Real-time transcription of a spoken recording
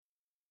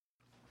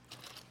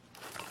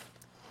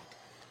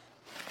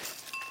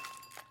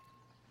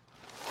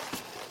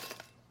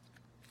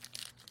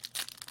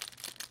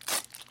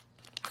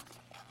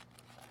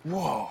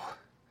Whoa.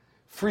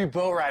 Free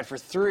boat ride for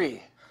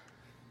 3.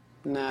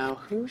 Now,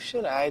 who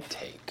should I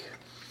take?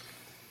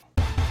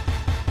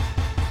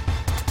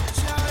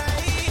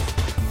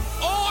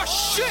 Oh,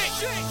 shit!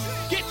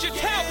 Get your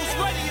towels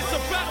ready, it's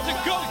about to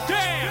go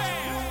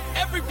down!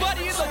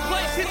 Everybody in the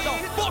place hit the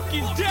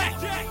fucking deck!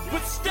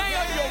 But stay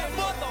on your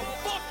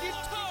motherfucking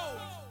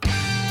toes!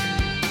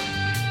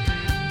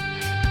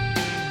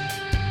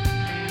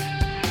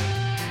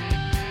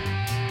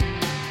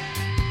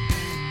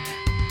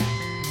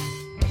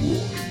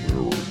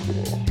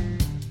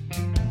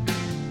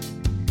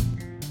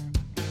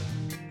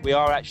 We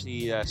are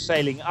actually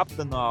sailing up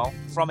the Nile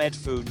from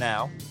Edfu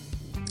now.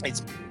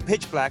 It's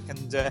pitch black, and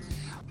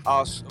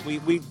we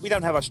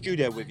don't have our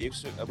studio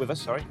with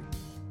us. Sorry.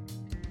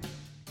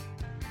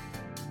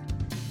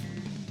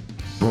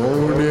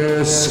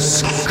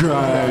 Bonus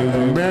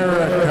Grimerica.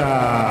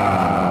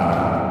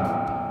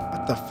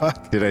 What the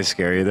fuck? Did I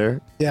scare you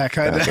there? Yeah,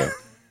 kind of. Okay.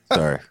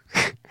 Sorry.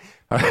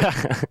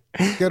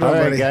 Good All one,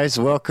 right, buddy. guys.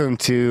 Welcome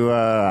to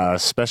a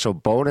special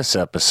bonus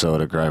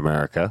episode of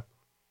Grimerica.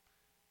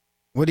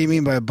 What do you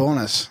mean by a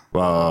bonus?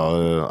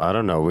 Well, I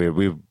don't know.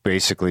 We've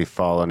basically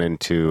fallen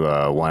into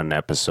one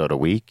episode a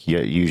week.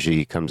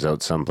 Usually comes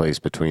out someplace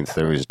between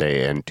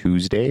Thursday and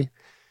Tuesday.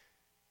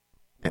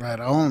 Right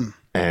on.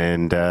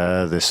 And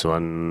this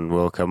one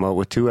will come out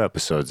with 2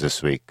 episodes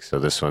this week. So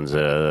this one's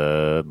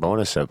a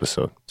bonus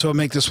episode. So we'll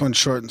make this one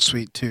short and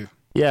sweet too.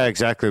 Yeah,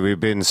 exactly. We've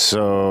been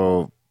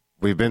so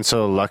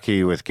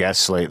lucky with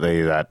guests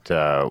lately that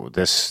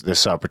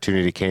this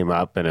opportunity came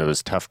up, and it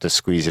was tough to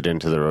squeeze it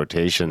into the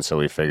rotation. So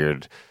we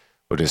figured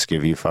we'll just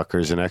give you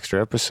fuckers an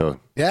extra episode.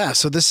 Yeah,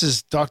 so this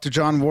is Dr.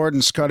 John Ward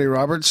and Scotty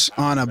Roberts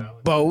on a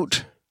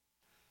boat.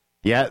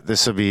 Yeah,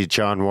 this will be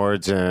John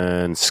Ward's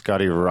and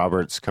Scotty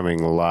Roberts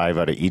coming live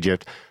out of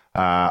Egypt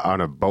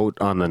on a boat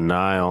on the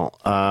Nile.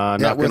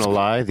 Not going to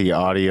lie, the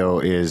audio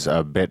is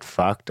a bit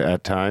fucked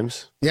at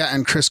times. Yeah,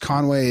 and Chris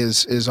Conway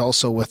is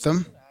also with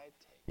them.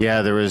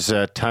 Yeah, there was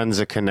tons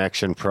of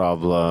connection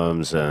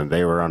problems, and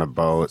they were on a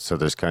boat, so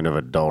there's kind of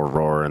a dull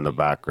roar in the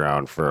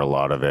background for a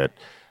lot of it.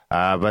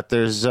 But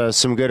there's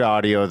some good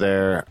audio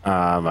there.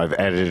 I've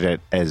edited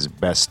it as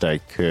best I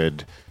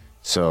could,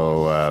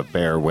 so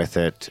bear with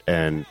it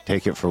and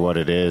take it for what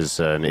it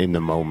is, an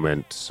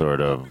in-the-moment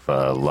sort of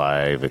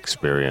live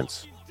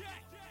experience.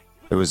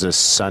 It was a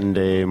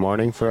Sunday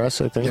morning for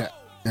us, I think.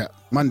 Yeah,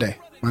 Monday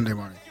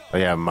morning. Oh,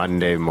 yeah,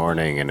 Monday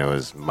morning, and it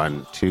was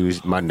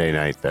Monday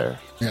night there.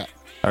 Yeah.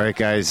 All right,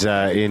 guys,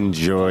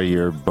 enjoy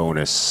your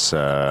bonus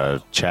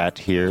chat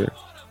here.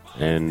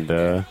 And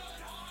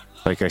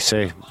like I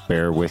say,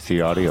 bear with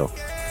the audio.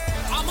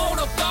 I'm on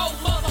a boat,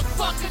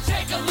 motherfucker,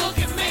 take a look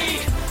at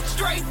me.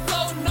 Straight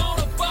floating on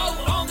a boat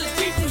on the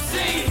deep blue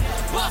sea.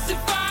 Busted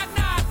by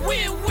night,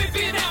 wind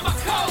whipping at my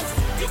coat.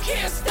 You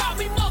can't stop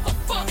me,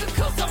 motherfucker,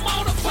 cause I'm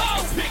on a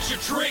boat. Picture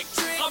trick,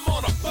 I'm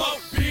on a boat,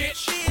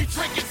 bitch. We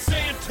drinking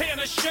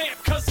Santana champ,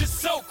 cause it's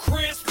so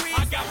crisp.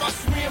 I got my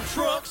swim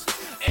trunks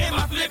and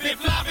my flippin'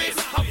 floppies.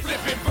 I'm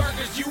flipping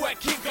burgers, you at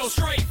Kinko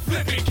straight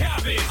flipping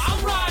cabbage.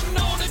 I'm riding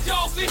on a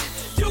dolphin,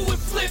 doing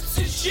flips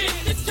and shit.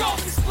 The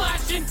dolphin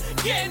splashing,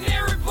 getting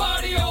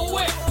everybody all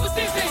wet. But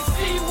this ain't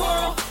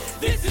SeaWorld,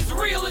 this is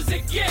real as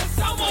it gets.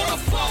 I'm on a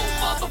boat,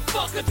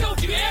 motherfucker,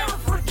 don't you ever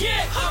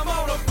forget. I'm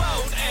on a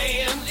boat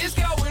and it's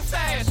going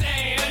fast,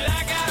 and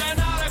I got an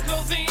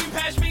article theme,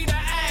 pass me the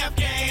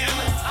Afghan.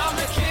 I'm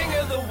the king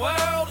of the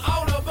world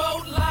on a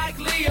boat like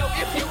Leo.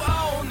 If you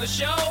own the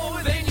show,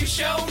 then you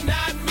show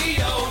not me,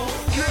 oh.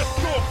 Get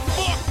the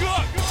fuck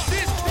up!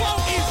 This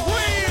boat is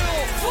real!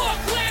 Fuck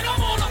land,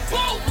 I'm on a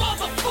boat,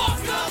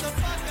 motherfucker!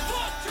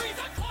 Fuck trees,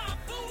 I climb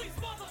buoys,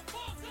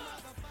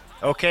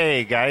 motherfucker!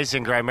 Okay, guys,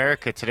 in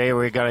Grimerica, today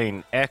we're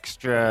getting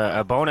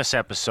a bonus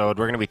episode.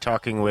 We're going to be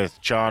talking with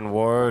John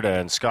Ward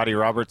and Scotty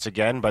Roberts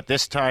again, but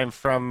this time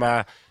from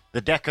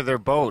the deck of their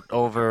boat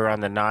over on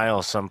the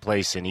Nile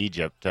someplace in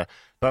Egypt.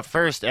 But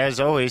first, as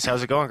always,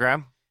 how's it going,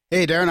 Graham?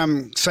 Hey, Darren,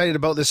 I'm excited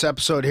about this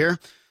episode here.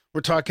 We're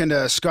talking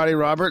to Scotty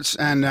Roberts,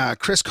 and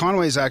Chris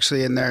Conway's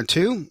actually in there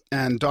too,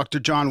 and Dr.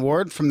 John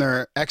Ward from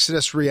their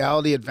Exodus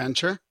reality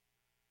adventure.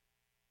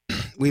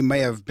 We may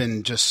have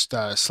been just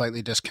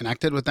slightly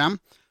disconnected with them.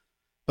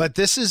 But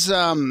this is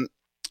the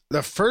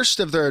first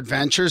of their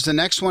adventures. The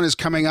next one is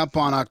coming up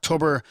on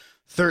October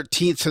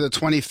 13th to the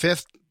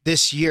 25th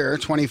this year,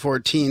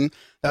 2014.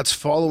 That's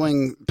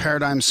following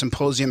Paradigm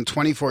Symposium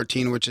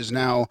 2014, which is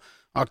now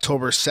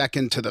October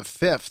 2nd to the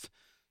 5th.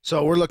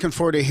 So we're looking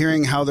forward to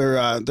hearing how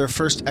their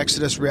first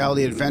Exodus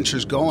reality adventure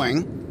is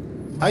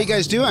going. How you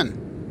guys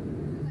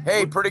doing?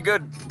 Hey, pretty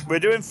good. We're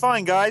doing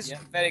fine, guys. Yeah,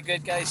 very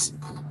good, guys.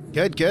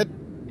 Good.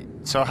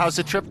 So how's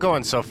the trip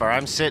going so far?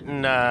 I'm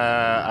sitting,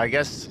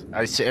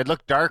 it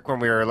looked dark when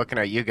we were looking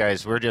at you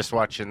guys. We're just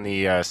watching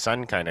the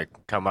sun kind of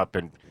come up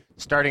and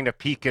starting to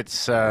peek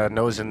its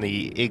nose in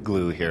the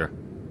igloo here.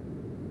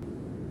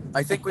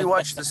 I think we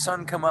watched the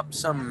sun come up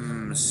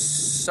some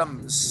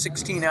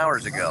 16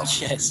 hours ago.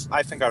 Yes.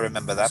 I think I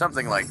remember that.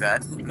 Something like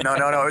that. No,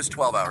 it was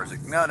 12 hours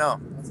ago. No.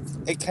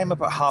 It came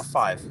up at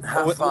 5:30.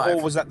 Half five.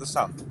 Or was that the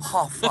sun?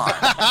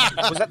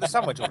 5:30. Was that the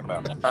sun we're talking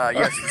about?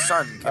 Yes, the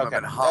sun came up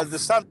at half. The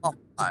sun.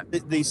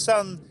 5:30. The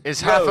sun Is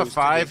half rose of to the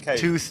 5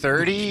 occasion.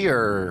 2:30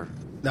 or?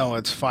 No,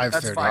 it's 5:30.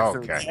 That's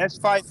 5:30. Okay. That's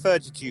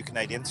 5:30 to you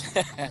Canadians.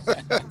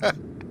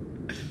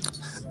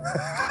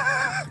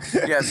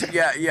 Yes,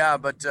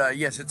 but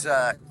yes, it's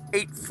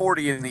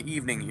 8:40 in the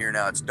evening here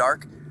now. It's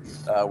dark.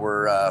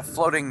 We're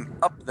floating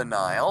up the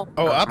Nile.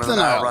 Oh, up the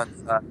Nile.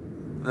 Runs,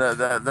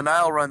 the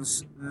Nile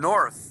runs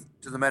north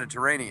to the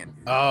Mediterranean.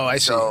 Oh, I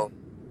see. So,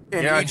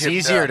 in It's Egypt,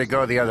 easier to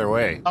go the other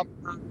way.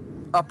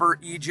 Upper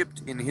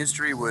Egypt in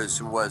history was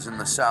in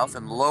the south,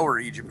 and Lower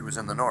Egypt was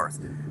in the north.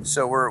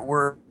 So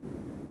we're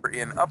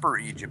in Upper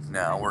Egypt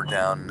now. We're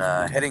down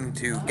heading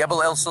to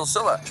Gebel El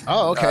Silsila.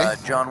 Oh, okay.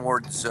 John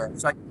Ward's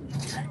site.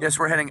 Yes,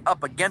 we're heading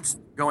up against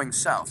going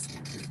south.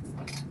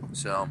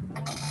 So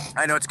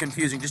I know it's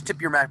confusing. Just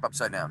tip your map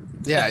upside down.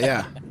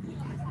 Yeah.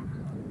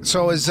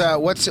 So is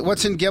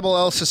what's in Gebel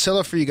El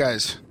Silsila for you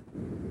guys?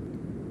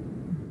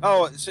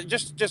 Oh, it's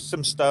just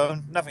some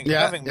stone. Nothing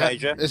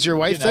major. Is your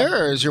wife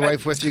there, or is your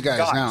wife with you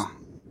guys now?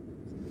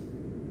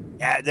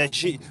 Yeah,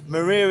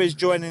 Maria is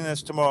joining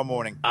us tomorrow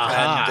morning.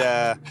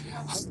 Aha.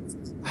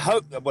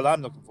 And well,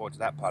 I'm looking forward to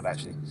that part,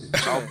 actually.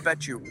 I'll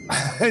bet you.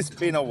 It's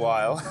been a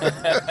while.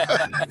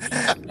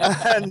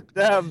 And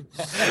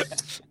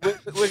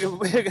we're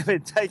going to be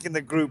taking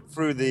the group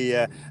through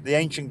the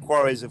ancient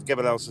quarries of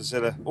Gebel El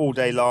Silsila all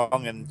day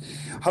long, and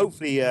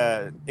hopefully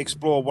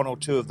explore one or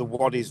two of the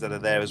wadis that are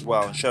there as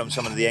well, and show them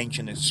some of the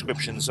ancient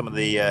inscriptions, some of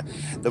the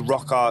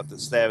rock art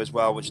that's there as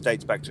well, which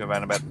dates back to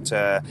around about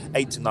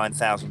 8,000 to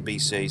 9,000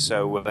 BC.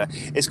 So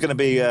it's going to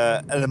be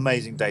an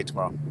amazing day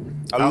tomorrow.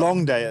 A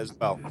long day as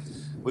well.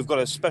 We've got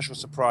a special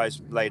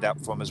surprise laid out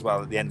for them as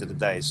well at the end of the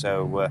day,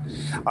 so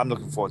I'm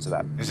looking forward to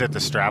that. Is it the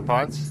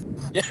strap-ons?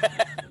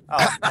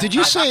 Did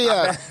you say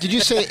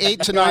 8,000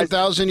 to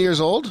 9,000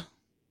 years old?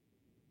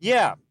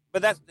 Yeah,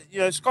 but that's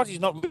Scotty's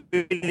not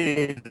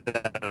really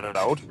that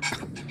old.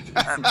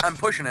 I'm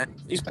pushing it.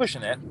 He's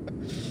pushing it.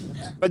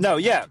 But no,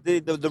 yeah,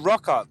 the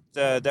rock art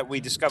that we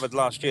discovered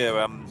last year,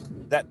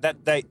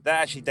 that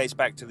actually dates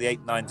back to the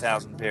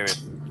 9,000 period.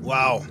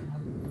 Wow.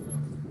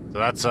 So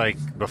that's like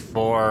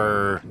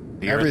before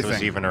the Earth was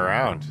Everything. even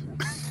around.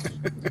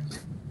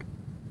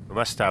 We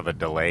must have a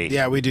delay.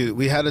 Yeah, we do.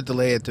 We had a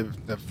delay at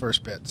the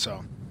first bit,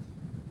 so.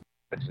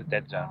 It's a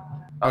dead zone.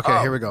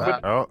 Okay, here we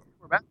go.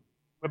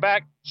 We're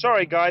back.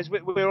 Sorry, guys.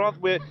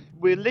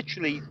 We're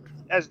literally,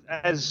 as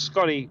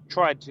Scotty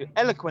tried to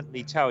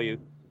eloquently tell you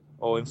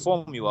or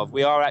inform you of,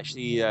 we are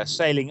actually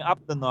sailing up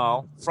the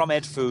Nile from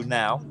Edfu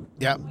now.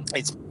 Yeah.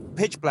 It's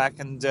pitch black,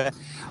 and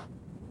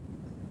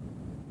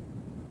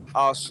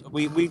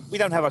we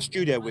don't have our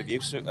studio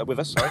with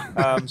us.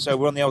 Sorry. So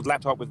we're on the old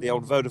laptop with the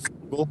old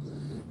Vodafone.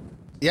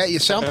 Yeah, you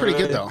sound pretty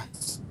good though.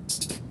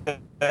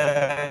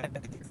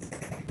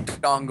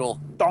 Dongle.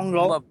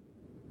 Dongle.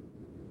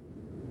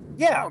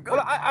 Yeah, Oh, good.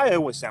 well, I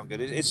always sound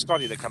good. It's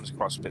Scotty that comes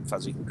across a bit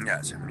fuzzy.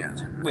 Yes.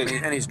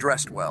 And he's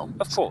dressed well.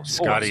 Of course.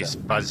 Scotty's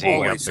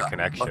fuzzying up the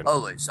connection.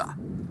 Always.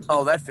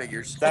 Oh, that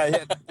figures.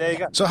 There you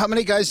go. So how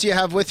many guys do you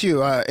have with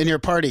you in your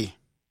party?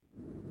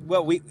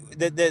 Well,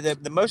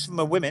 the most of them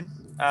are women,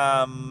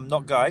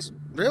 not guys.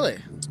 Really?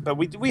 But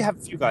we have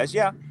a few guys,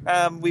 yeah.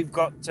 We've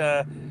got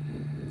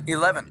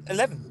 11.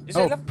 11. Is it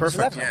Oh, 11?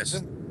 perfect. It's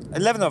 11.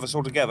 11 of us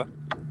all together,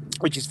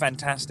 which is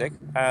fantastic.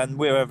 And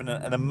we're having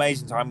an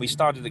amazing time. We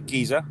started at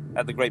Giza,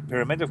 at the Great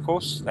Pyramid, of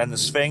course, and the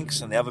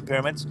Sphinx and the other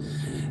pyramids.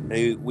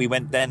 We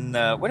went then,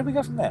 where did we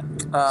go from there? We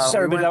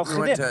Serebet El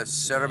went to Khadim.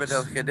 Serebet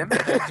El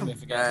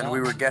Khadim, and we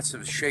were guests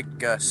of Sheikh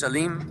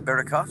Salim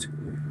Barakat,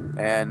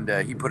 and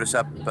he put us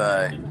up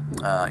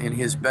in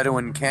his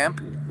Bedouin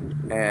camp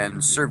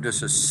and served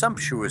us a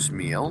sumptuous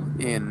meal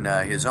in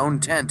his own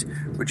tent,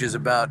 which is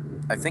about,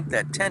 I think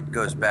that tent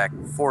goes back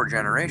 4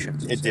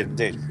 generations. It did,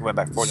 indeed. We went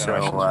back 4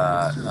 generations.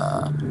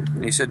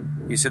 And he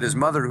said his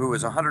mother, who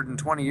was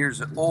 120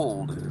 years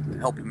old,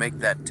 helped make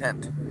that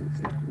tent.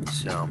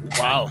 So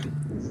Wow.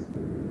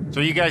 So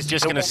you guys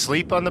just going to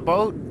sleep on the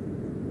boat?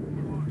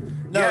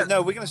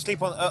 No, we're going to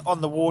sleep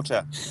on the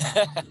water,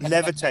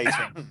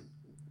 levitating.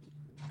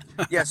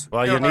 yes.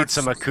 Well, there you are- need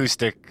some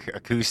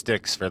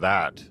acoustics for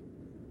that.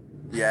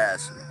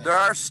 Yes, there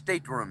are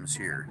staterooms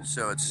here,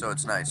 so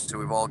it's nice. So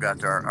we've all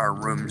got our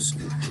rooms.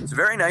 It's a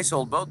very nice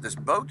old boat. This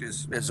boat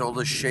is as old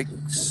as Sheikh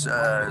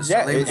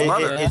Salim's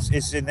mother.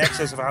 It's in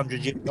excess of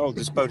 100 years old.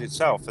 This boat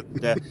itself.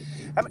 And,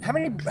 how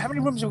many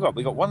rooms have we got?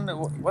 We got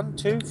 1,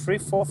 2, 3,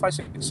 4, 5,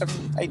 6,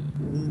 7, 8,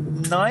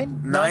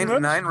 9. Nine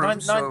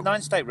rooms, so-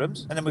 9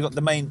 staterooms, and then we got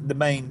the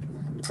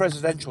main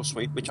presidential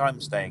suite, which I'm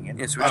staying in.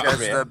 Yes, which has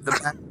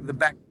the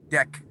back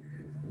deck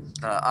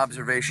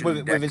observation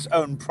with deck. its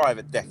own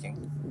private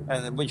decking,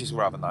 and which is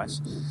rather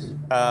nice.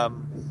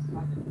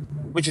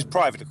 Which is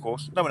private, of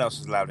course. No one else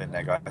is allowed in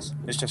there, guys.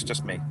 It's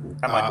just me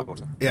and my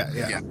daughter.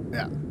 Yeah.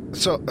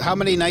 So, how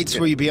many nights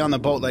will you be on the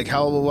boat? Like,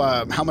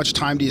 how much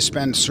time do you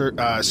spend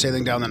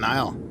sailing down the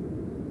Nile?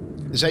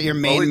 Is that your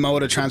main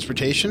mode of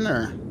transportation,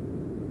 or?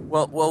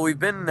 Well, we've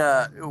been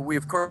we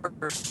of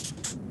course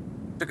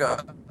took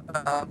a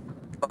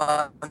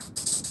bus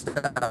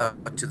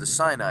to the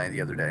Sinai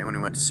the other day when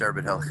we went to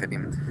excerpt-hellip,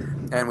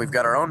 and we've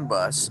got our own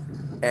bus.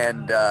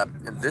 And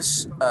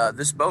this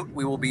boat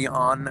we will be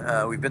on.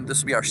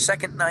 This will be our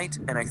second night,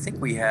 and I think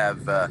we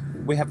have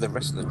the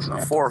rest of the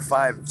trip. 4 or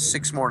 5,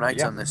 6 more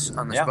nights on this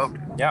boat.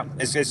 Yeah,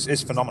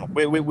 it's phenomenal.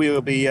 We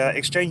will be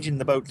exchanging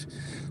the boat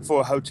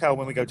for a hotel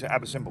when we go to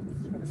Abu Simbel.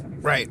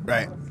 Right.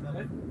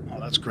 Oh,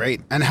 that's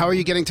great. And how are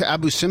you getting to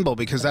Abu Simbel?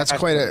 Because that's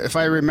quite if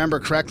I remember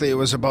correctly, it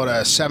was about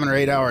a 7 or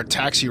 8 hour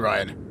taxi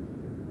ride.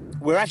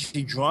 We're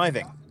actually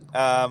driving.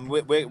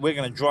 We're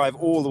going to drive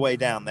all the way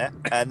down there,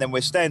 and then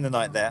we're staying the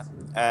night there.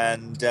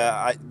 And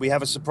we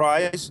have a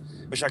surprise,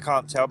 which I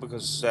can't tell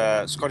because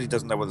Scotty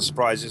doesn't know what the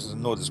surprise is,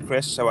 and nor does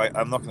Chris. So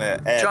I'm not going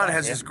to air. John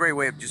has this great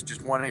way of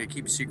just wanting to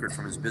keep a secret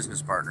from his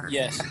business partner.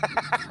 Yes.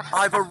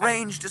 I've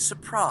arranged a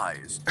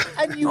surprise.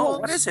 And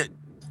what is it?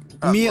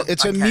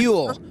 It's a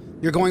mule.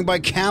 You're going by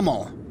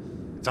camel.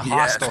 It's a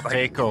hostile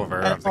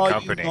takeover of the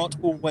company. Are you not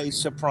always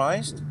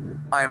surprised?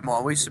 I'm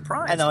always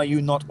surprised. And are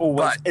you not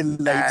always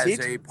elated?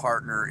 As a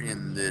partner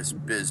in this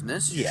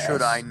business,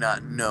 should I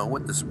not know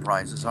what the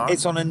surprises are?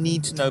 It's on a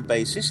need-to-know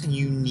basis, and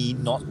you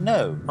need not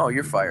know. Oh,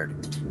 you're fired.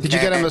 Did you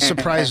get him a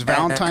surprise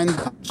Valentine's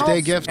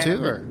Day gift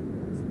too, or?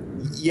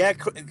 Yeah,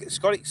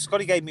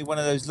 Scotty gave me one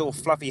of those little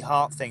fluffy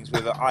heart things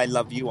with "I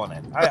love you" on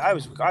it. I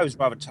was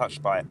rather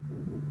touched by it.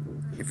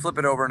 You flip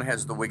it over and it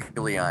has the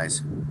wiggly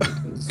eyes.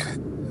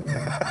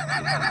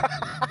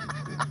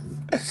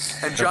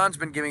 And John's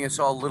been giving us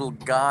all little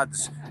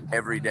gods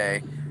every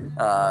day.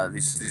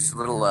 These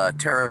little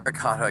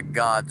terracotta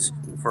gods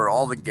for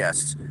all the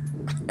guests.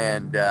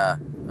 And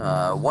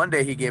one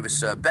day he gave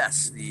us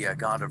Bess, the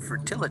god of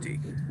fertility.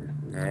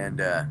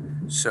 And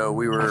so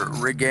we were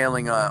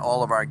regaling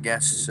all of our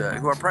guests,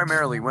 who are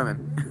primarily women.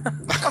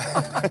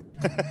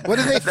 What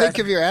do they think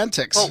of your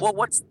antics? Well,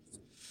 what's...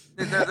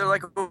 They're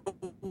like,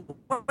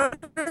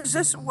 what is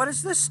this? What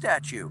is this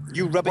statue?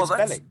 You rub his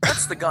belly.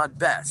 That's the god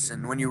Bess,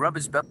 and when you rub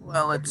his belly,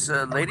 well, it's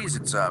ladies,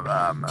 it's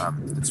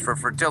for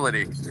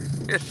fertility.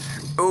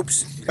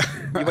 Oops.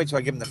 You wait till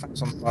I give him the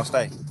facts on the last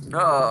day.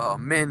 Oh,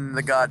 Min,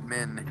 the god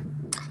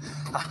Min.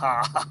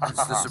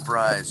 That's the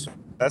surprise.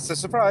 That's the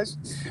surprise.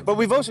 But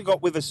we've also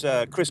got with us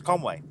Chris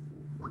Conway,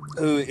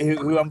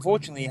 who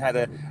unfortunately had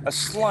a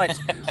slight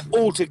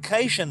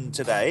altercation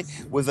today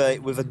with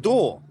a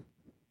door.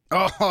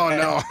 Oh,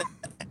 no.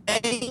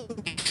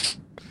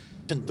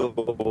 Ancient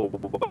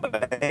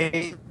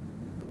doorway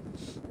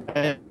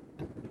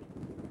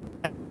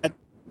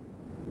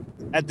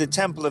at the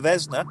Temple of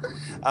Esna.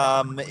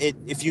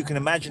 If you can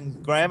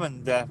imagine, Graham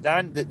and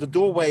Dan, the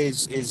doorway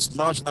is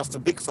large enough for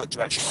Bigfoot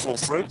to actually fall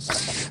through.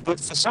 But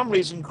for some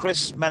reason,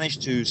 Chris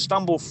managed to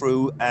stumble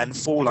through and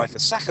fall like a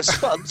sack of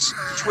spuds.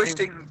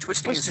 twisting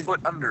his foot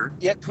under.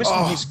 Yeah,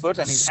 twisting his foot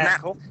and his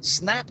ankle.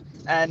 Snap.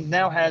 And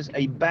now has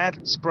a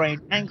bad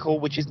sprained ankle,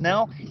 which is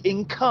now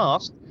in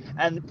cast.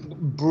 And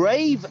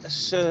brave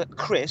Sir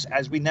Chris,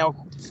 as we now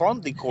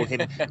fondly call him,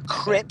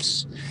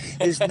 Crips,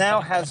 has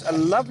a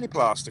lovely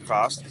plaster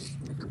cast,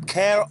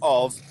 care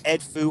of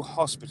Edfu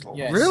Hospital.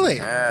 Yes. Really?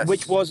 Yes.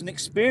 Which was an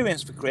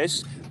experience for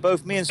Chris.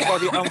 Both me and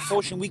Scotty,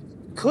 unfortunately, we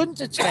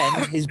couldn't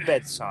attend his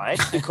bedside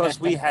because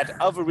we had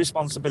other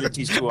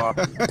responsibilities to our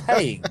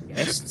paying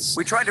guests.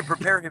 We tried to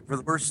prepare him for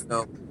the worst,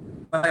 though,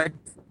 by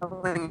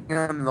telling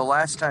him the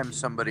last time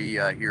somebody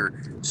here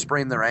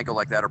sprained their ankle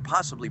like that or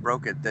possibly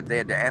broke it, that they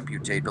had to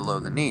amputate below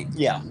the knee.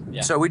 Yeah.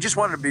 So we just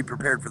wanted to be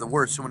prepared for the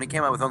worst. So when he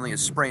came out with only a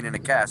sprain and a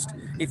cast,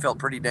 he felt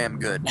pretty damn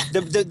good.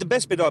 The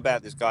best bit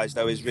about this, guys,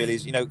 though, is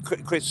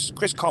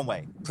Chris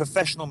Conway,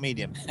 professional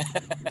medium,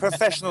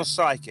 professional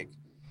psychic,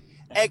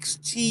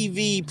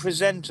 ex-TV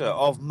presenter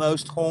of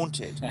Most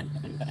Haunted.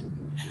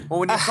 Well,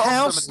 when you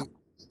call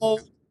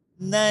somebody...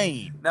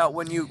 name. Now,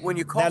 when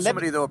you call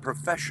somebody, though, a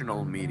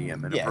professional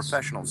medium and a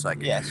professional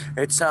psychic,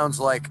 it sounds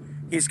like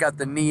he's got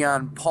the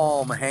neon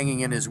palm hanging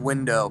in his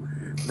window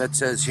that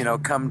says,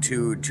 come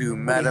to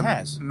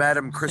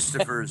Madam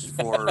Christopher's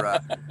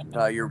for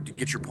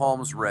get your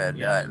palms read.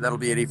 That'll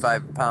be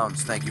 £85.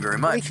 Thank you very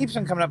much. Well, he keeps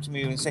on coming up to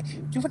me and say,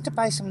 "Do you want to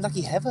buy some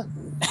lucky heather?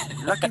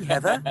 Lucky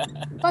heather?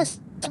 Buy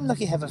some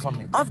lucky heather from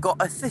me. I've got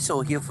a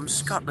thistle here from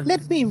Scotland.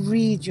 Let me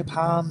read your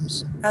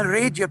palms." I'll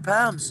read your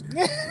palms.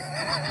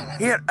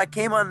 Here, I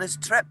came on this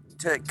trip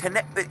to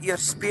connect with your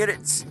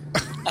spirits.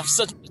 I've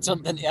suddenly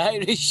turned into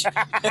Irish.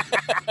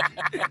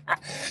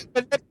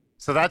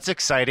 So that's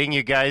exciting.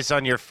 You guys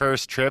on your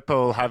first trip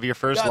will have your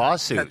first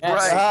lawsuit.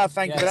 Right. Ah,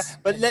 thank you for that.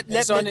 But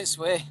It's on its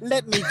way.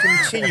 Let me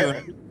continue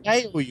and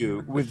regale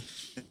you with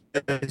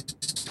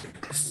this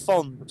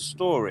fond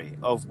story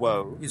of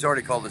woe. He's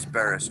already called us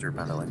barrister,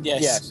 by the way.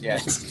 Yes.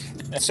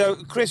 So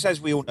Chris, as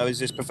we all know, is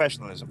this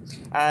professionalism.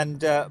 And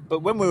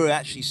but when we were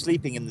actually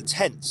sleeping in the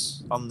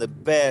tents on the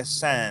bare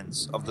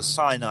sands of the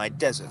Sinai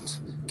Desert,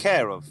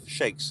 care of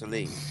Sheikh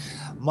Salim,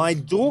 my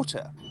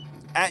daughter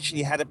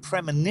actually had a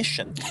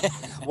premonition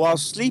while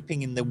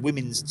sleeping in the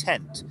women's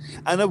tent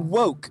and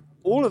awoke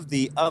all of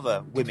the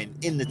other women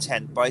in the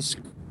tent by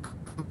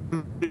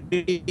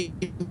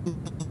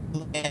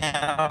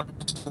out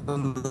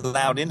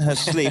loud in her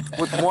sleep.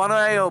 With one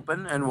eye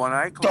open and one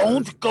eye closed.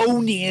 Don't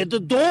go near the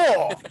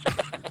door.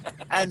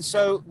 And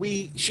so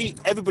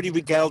everybody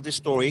regaled this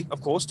story, of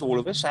course, to all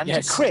of us and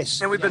to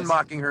Chris. And we've been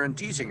mocking her and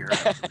teasing her.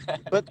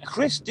 But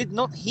Chris did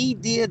not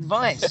heed the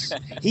advice.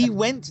 He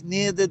went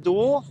near the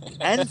door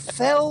and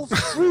fell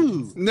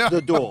through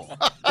the door.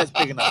 That's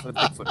big enough for a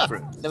Bigfoot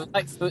through.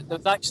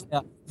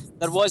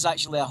 There was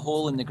actually a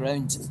hole in the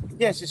ground.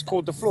 Yes, it's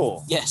called the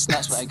floor. Yes,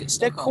 that's what I got They're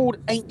stuck on. called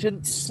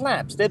ancient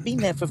slabs. They've been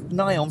there for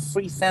nigh on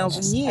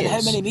 3,000 years. And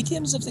how many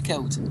mediums have they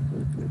killed?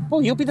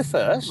 Well, you'll be the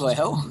first.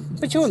 Well,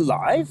 but you're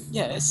alive.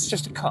 Yes. It's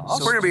just a cast.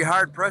 So we're going to be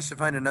hard-pressed to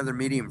find another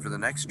medium for the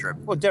next trip.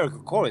 Well, Derek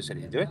O'Corey said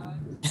he'd do it.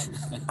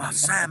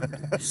 Sam.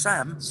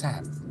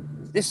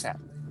 This Sam.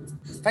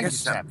 Thank you,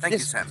 Sam. Thank you,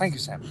 Sam. Thank you,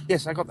 Sam.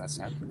 Yes, I got that,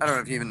 Sam. I don't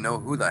know if you even know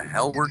who the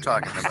hell we're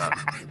talking about.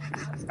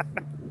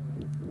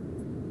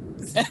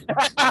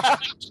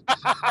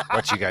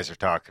 What you guys are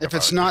talking about. If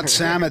it's not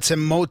Sam, it's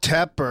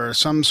Imhotep or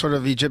some sort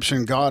of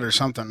Egyptian god or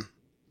something.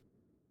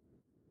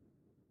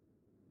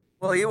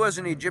 Well, he was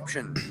an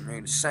Egyptian. I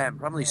mean, Sam,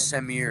 probably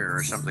Semir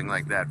or something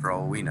like that, for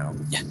all we know.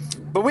 Yeah.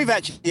 But we've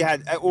actually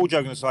had, all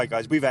joking aside,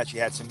 guys, we've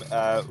actually had some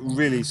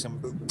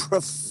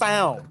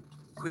profound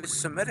With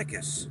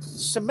Semiticus.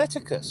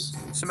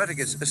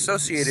 Semiticus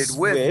Associated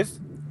with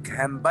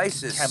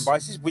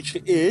Cambyses. Which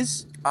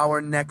is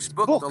our next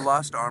book, The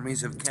Lost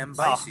Armies of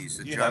Cambyses,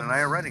 that John and I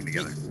are writing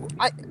together.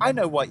 I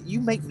know what, you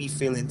make me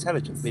feel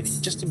intelligent,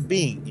 just in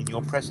being in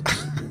your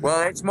presence.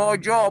 Well, it's my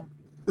job.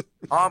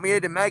 I'm here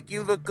to make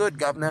you look good,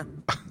 Governor.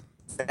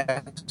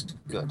 That's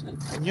good.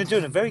 And you're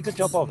doing a very good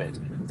job of it.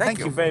 Thank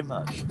you very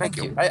much. Thank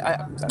you.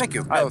 Thank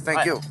you.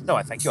 Thank you. No,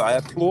 I thank you. I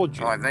applaud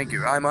you. Oh, thank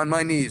you. I'm on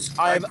my knees.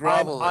 I'm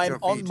grovel at your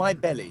feet. on my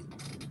belly.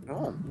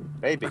 Oh.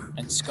 Baby.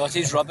 And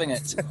Scotty's rubbing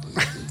it.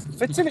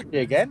 Fertility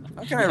again.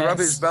 How can I rub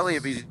his belly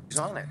if he's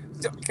on it?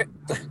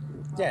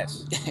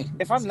 Yes.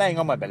 If I'm laying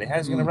on my belly,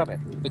 how's he going to rub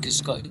it? Because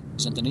Scotty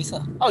is underneath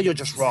her. Oh, you're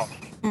just wrong.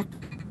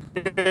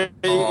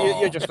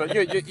 You're just wrong.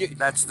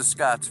 That's the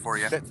Scots for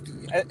you.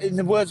 In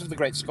the words of the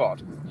great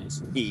Scott,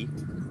 Yes.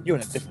 you're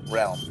in a different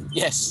realm.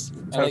 Yes.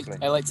 Totally.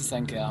 I like to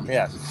think I am.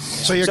 Yes.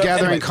 So you're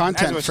gathering anyway,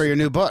 content for your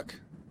new book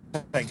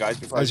Thank guys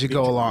before as you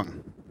go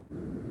along.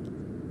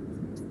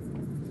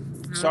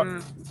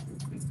 So,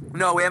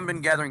 No, we haven't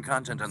been gathering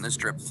content on this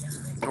trip.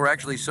 We're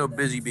actually so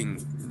busy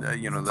being,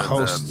 the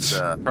Hosts.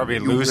 Probably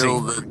you will,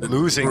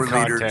 losing we're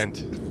leaders.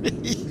 content.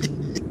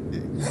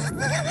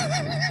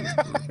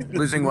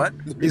 Losing what?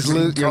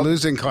 You're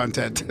losing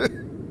content.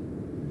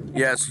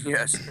 Yes.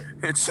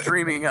 It's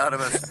streaming out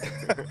of us.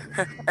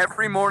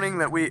 Every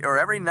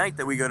night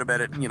that we go to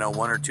bed at, 1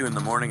 or 2 in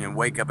the morning and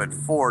wake up at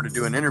 4 to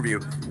do an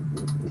interview,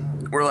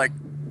 we're like,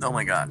 oh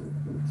my God.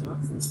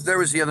 There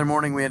was the other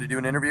morning we had to do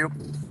an interview,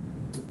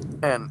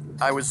 and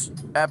I was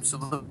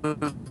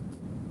absolutely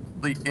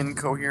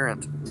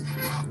incoherent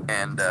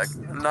and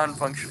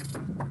non-functioning.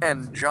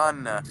 And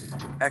John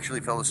actually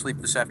fell asleep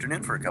this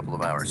afternoon for a couple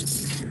of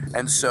hours.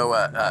 And so...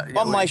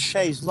 on my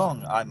chaise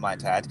longue, I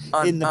might add.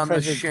 On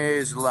the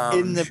chaise lounge.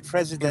 In the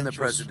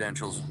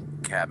presidential's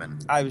cabin.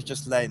 I was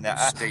just laying there.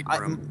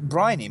 Stateroom.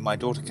 Bryony, my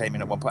daughter, came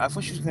in at one point. I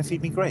thought she was going to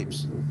feed me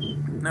grapes.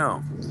 No.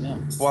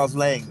 While I was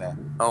laying there.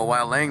 Oh,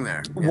 while laying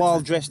there. Yes. While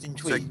dressed in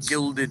It's tweeds. a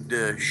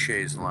gilded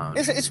chaise lounge.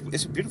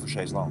 It's a beautiful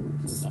chaise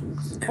longue.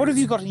 What have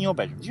you got in your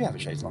bedroom? Do you have a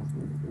chaise longue?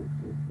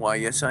 Why,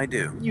 yes, I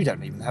do. You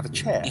don't even have a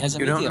chair. He has a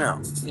You medium.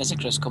 don't know. He has a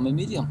Chris Common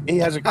medium. He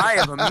has a. I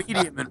have a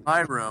medium in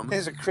my room.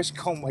 There's a Chris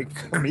Conway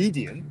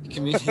comedian.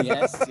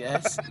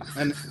 Yes.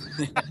 And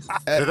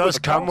Do those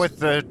come with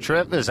the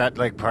trip? Is that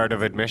like part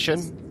of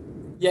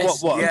admission?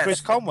 Yes. What? Yes.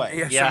 Chris Conway?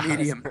 Yes, Yeah. a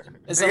medium.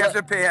 It's You a have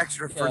li- to pay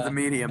extra for Yeah. the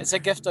medium. It's a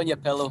gift on your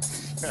pillow.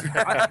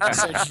 That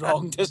sounds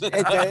wrong, doesn't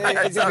it?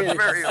 That sounds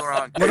very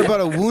wrong. what about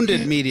a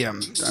wounded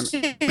medium?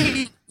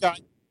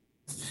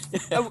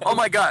 Oh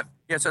my God.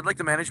 Yes, I'd like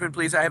the management,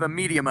 please. I have a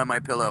medium on my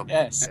pillow.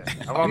 Yes.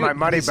 I want my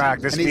money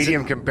back. This and he's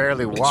medium can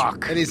barely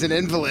walk. And he's an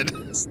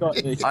invalid.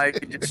 Scotty. I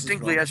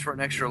distinctly asked for an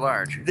extra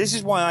large. This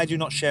is why I do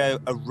not share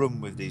a room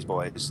with these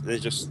boys.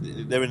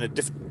 They're in a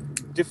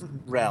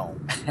different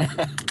realm.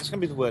 It's going to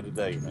be the word of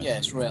the day.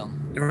 Yes, real.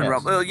 Different Yes.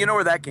 realm. Well, you know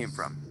where that came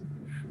from.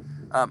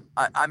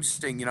 I'm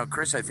saying,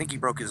 Chris, I think he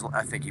broke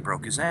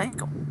his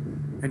ankle.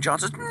 And John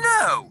says,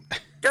 no,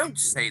 don't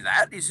say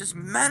that. He says,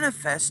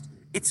 manifest,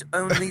 it's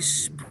only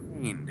sprained.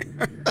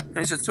 And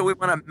he said, so we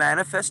want to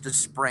manifest a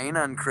sprain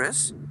on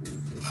Chris?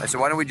 I said,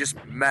 why don't we just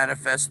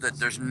manifest that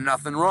there's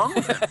nothing wrong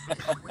with it?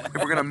 If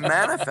we're going to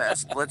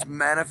manifest, let's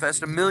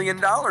manifest $1 million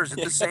at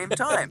the same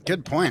time.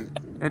 Good point.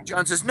 And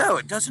John says, no,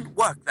 it doesn't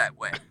work that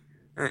way.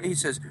 He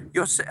says,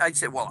 I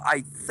said, well,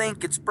 I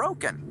think it's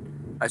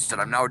broken. I said,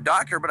 I'm no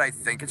doctor, but I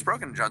think it's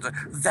broken. John said,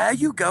 there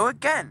you go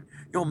again.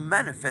 You're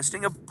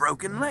manifesting a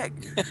broken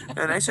leg.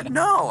 And I said,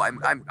 no,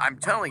 I'm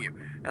telling you.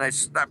 And I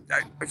stopped.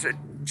 I said,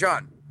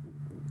 John,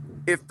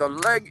 if the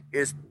leg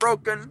is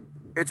broken,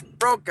 it's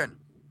broken.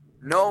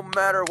 no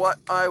matter what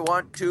I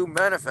want to Is this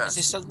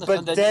manifest. something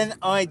But that- then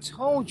I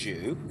told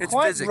you, It's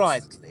quite physics.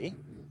 rightly,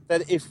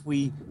 that if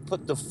we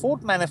put the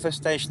thought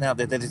manifestation out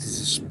there that it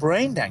is a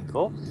sprained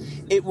ankle,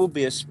 it will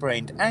be a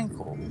sprained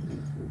ankle.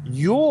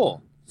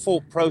 Your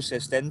thought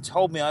process then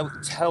told me I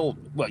would tell.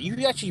 Well, you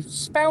actually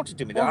spouted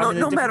to me that Well, I'm in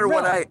a no matter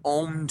different what realm.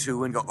 I om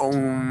to and go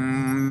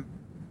om,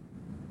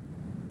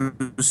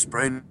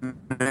 sprained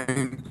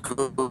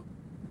ankle,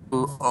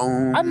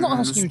 om. I'm not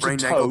asking you to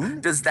sprained ankle.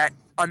 tone. Does that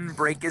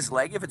unbreak his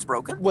leg if it's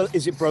broken? Well,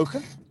 is it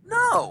broken?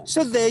 No.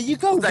 So there you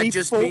go. That We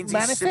just thought means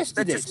manifested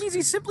that it. just means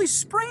he simply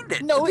sprained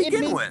it No, to it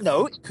begin means with.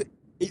 no.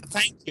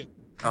 Thank you.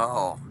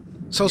 Oh.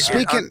 So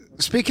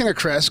speaking of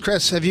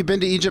Chris, have you been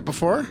to Egypt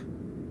before?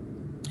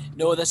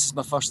 No, this is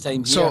my first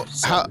time So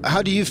here.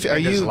 how do you feel? Are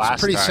Like this you last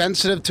pretty time.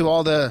 sensitive to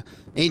all the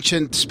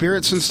ancient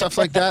spirits and stuff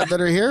like that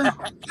are here?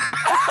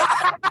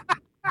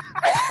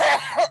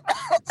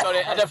 Sorry,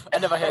 I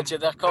never heard you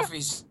there.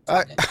 Coffee's.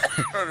 Are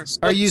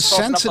you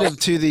Soften up sensitive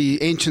to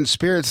the ancient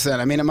spirits then?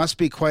 I mean, it must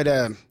be quite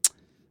a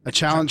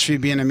challenge for you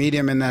being a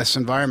medium in this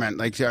environment.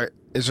 Like,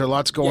 is there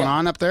lots going Yeah.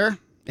 on up there,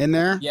 in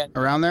there, Yeah.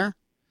 around there?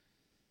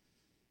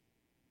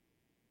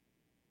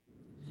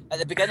 At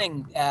the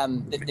beginning,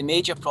 the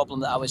major problem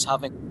that I was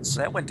having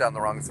That went down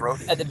the wrong throat.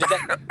 at the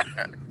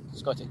beginning,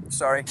 Scotty.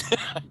 Sorry.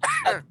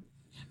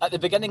 At the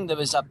beginning,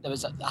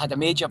 I had a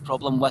major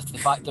problem with the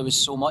fact there was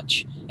so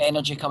much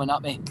energy coming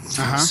at me.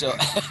 Uh-huh. So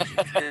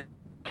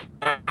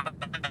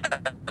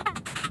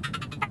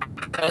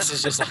this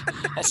is just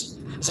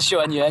it's a show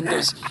of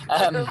innuendos.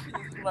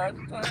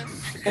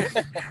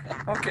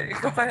 Okay,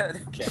 go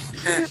ahead. Okay.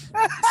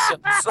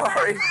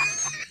 Sorry.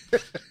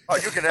 Oh,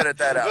 you can edit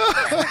that out.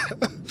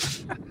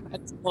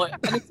 Well,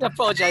 I need to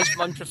apologise for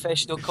my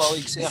unprofessional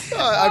colleagues here.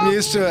 I'm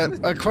used to it.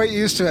 I'm quite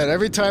used to it.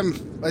 Every time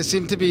I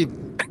seem to be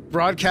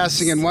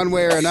broadcasting in one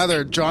way or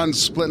another,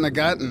 John's splitting a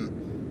gut. And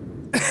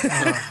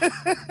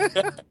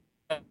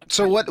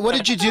so, what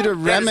did you do to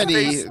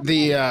remedy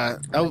the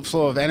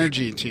outflow of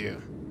energy to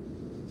you?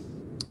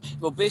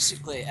 Well,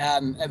 basically,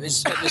 it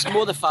was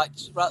more the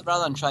fact,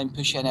 rather than try and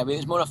push anyway, it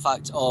was more a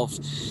fact of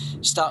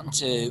starting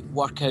to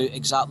work out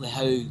exactly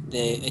how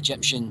the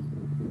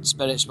Egyptian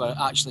spirits were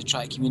actually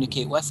trying to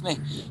communicate with me.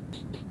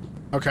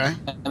 Okay.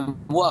 And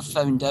what I've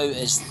found out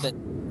is that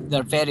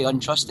they're very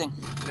untrusting.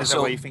 Is that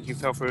why you think you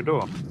fell through a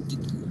door?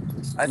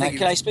 I think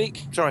Can I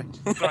speak? Sorry.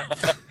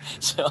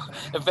 So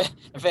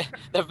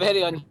they're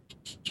very untrusting,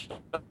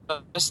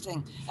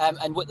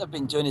 and what they've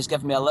been doing is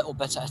giving me a little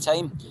bit at a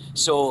time.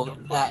 So,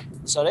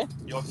 sorry?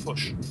 You're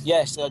pushed.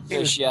 Yes, they'd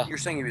push, yeah. You're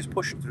saying he was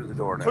pushed through the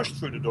door now. Pushed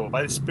through the door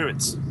by the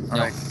spirits. All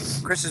right.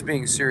 Chris is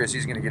being serious.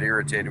 He's going to get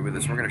irritated with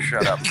us. We're going to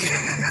shut up.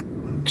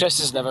 Chris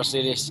is never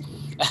serious.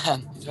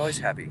 He's always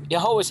happy. Yeah,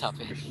 always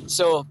happy.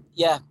 So,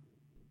 yeah.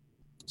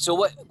 So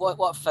what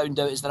I've found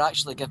out is they're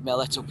actually giving me a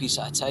little piece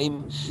at a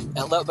time,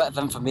 a little bit of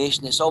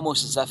information. It's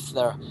almost as if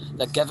they're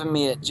giving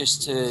me it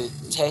just to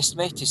test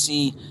me, to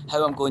see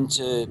how I'm going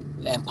to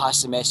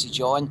pass the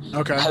message on,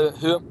 Okay.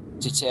 who I'm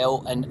to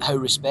tell, and how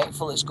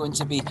respectful it's going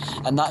to be.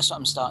 And that's what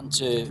I'm starting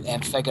to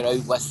figure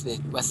out with the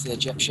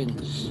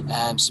Egyptian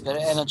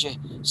spirit energy.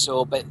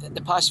 So, but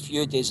the past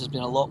few days there's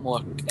been a lot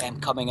more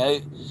coming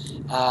out.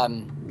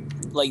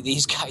 Like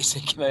these guys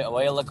that came out a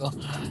while ago.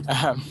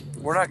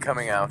 We're not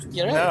coming out.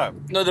 You're right.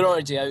 No, they're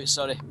already out,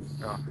 sorry.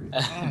 No.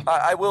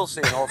 I will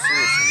say in all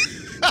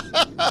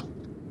seriousness,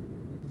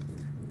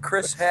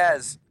 Chris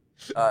has,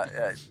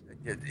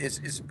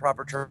 is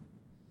proper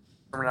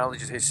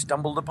terminology, say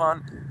stumbled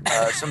upon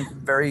some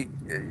very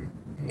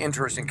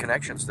interesting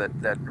connections that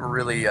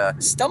really...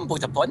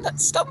 Stumbled upon? That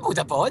stumbled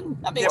upon?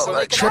 That makes Well, it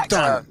like an Tripped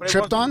accident. on?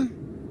 Tripped on?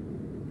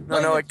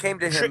 No, it came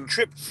to him...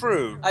 Tripped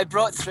through. I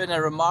brought through in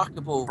a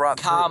remarkable, Brought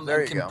through, calm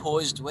there and you go.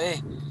 composed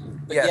way.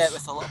 But Yes. yeah,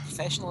 with a lot of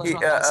professionalism.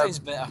 Yeah, That sounds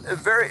better.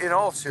 Very, in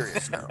all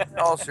seriousness,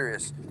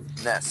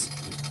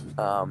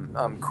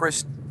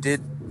 Chris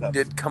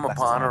did come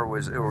upon or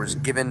was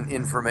given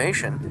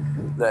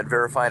information that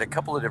verified a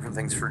couple of different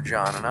things for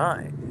John and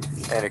I,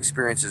 and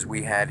experiences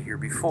we had here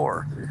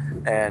before,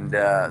 and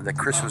that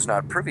Chris was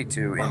not privy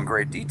to in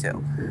great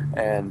detail,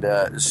 and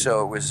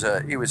so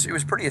it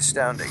was pretty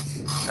astounding.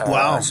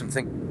 Wow. Some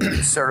things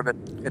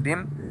Sarabet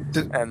Kadim.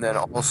 And then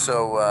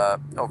also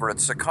over at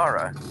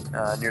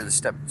Saqqara, near the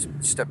step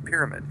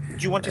pyramid.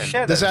 Do you want to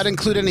share Does that? that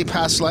include any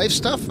past life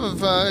stuff of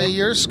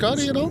yours,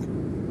 Scotty, at all?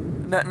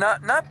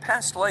 Not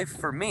past life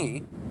for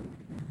me,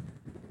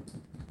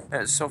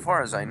 so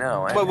far as I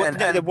know.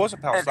 There was a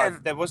past life.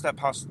 and- There was that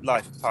past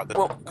life part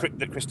that,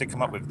 that Chris did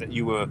come up with, that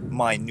you were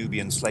my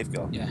Nubian slave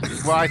girl. Yeah.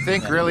 Well, I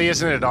think really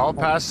isn't it all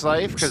past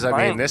life? Because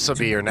I mean, this will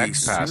be your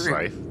next past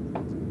life.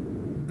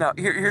 Now,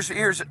 here's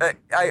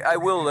I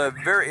will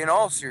very in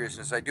all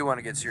seriousness, I do want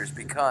to get serious,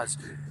 because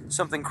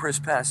something Chris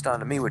passed on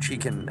to me, which he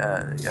can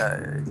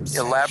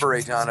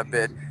elaborate on a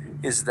bit,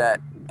 is that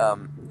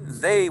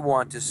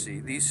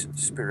these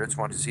spirits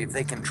want to see if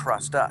they can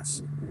trust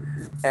us.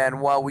 And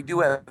while we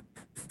do have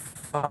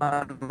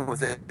fun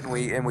with it,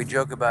 and we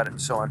joke about it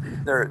and so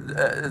on.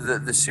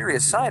 The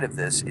serious side of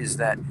this is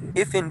that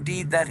if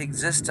indeed that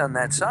exists on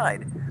that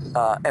side,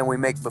 and we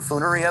make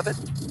buffoonery of it,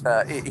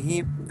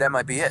 that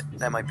might be it.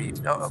 That might be,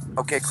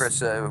 okay,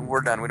 Chris,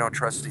 we're done. We don't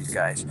trust these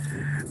guys.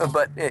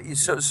 But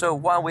so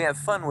while we have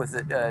fun with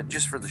it,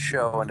 just for the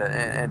show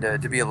and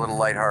to be a little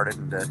lighthearted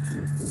and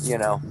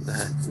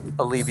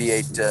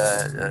alleviate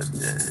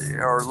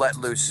or let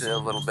loose a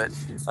little bit,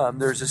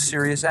 there's a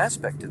serious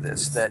aspect to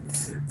this that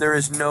there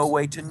is no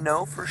way to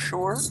know for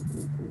sure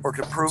or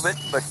to prove it,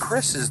 but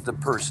Chris is the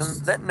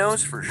person that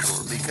knows for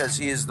sure because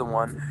he is the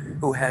one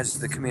who has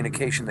the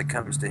communication that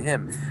comes to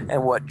him.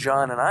 And what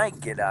John and I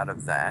get out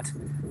of that,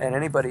 and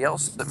anybody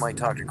else that might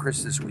talk to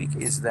Chris this week,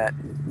 is that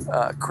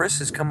Chris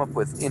has come up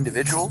with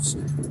individuals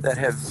that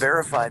have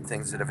verified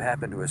things that have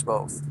happened to us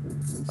both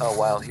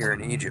while here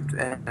in Egypt.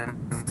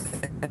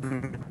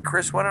 And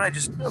Chris, why don't I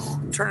just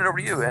turn it over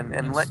to you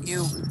and let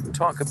you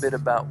talk a bit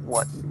about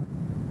what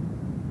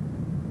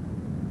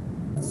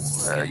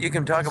you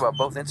can talk about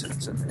both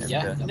incidents.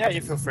 Yeah,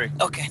 you feel free.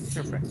 Okay.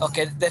 Feel free.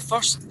 Okay. The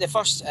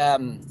first.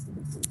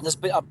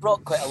 I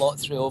brought quite a lot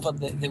through over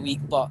the week,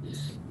 but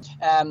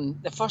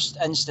the first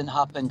incident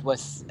happened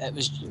with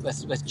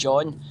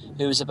John,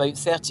 who was about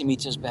 30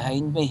 metres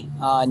behind me,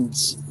 and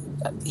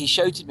he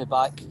shouted me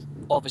back,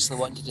 obviously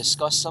wanting to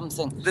discuss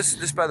something.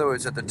 This by the way,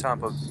 is at the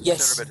top of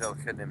excerpt-hellip.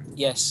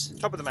 Yes.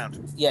 Top of the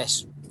mountain.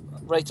 Yes,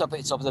 right up at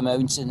the top of the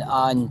mountain,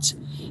 and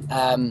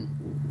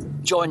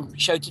John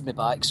shouted me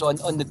back. So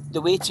on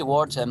the way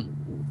toward him,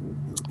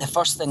 the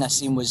first thing I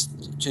seen was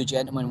two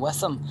gentlemen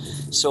with him.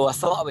 So I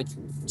thought I would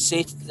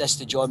say this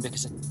to John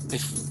because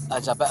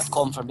as a bit of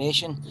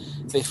confirmation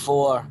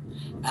before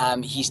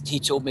he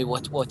told me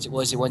what it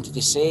was he wanted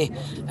to say,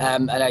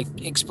 and I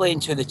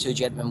explained who the two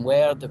gentlemen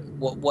were,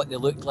 what they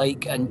looked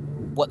like, and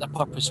what their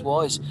purpose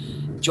was.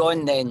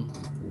 John then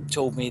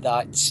told me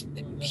that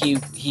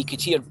he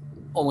could hear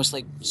almost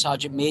like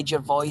Sergeant Major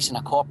voice and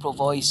a corporal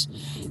voice,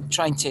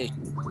 trying to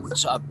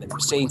sort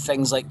of saying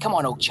things like, "Come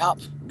on, old chap,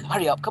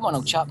 hurry up, come on,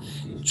 old chap,"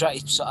 try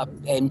to sort of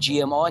G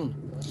him on.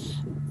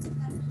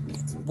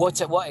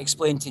 What I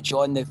explained to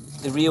John, the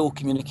real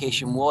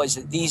communication was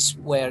that these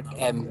were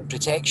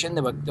protection,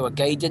 they were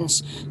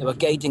guidance, they were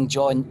guiding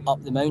John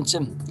up the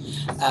mountain.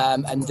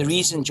 And the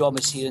reason John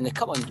was hearing the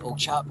 "come on, old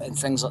chap" and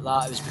things like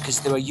that was because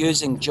they were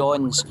using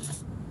John's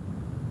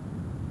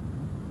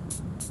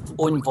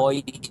own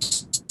voice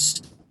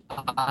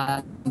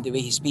and the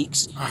way he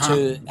speaks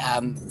to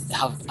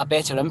have a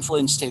better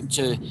influence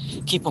to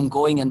keep him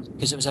going, and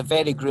because it was a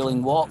very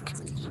grueling walk,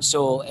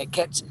 so it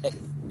kept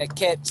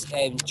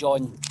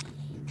John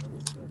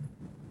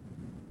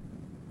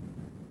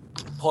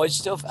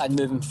positive and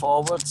moving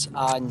forward,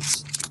 and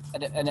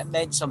it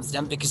meant something to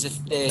him because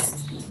if the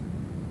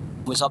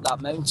was up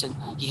that mountain,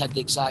 he had the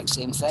exact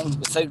same thing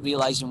without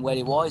realising where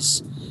he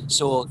was.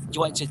 So do you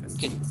want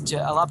to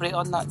elaborate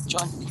on that,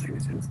 John?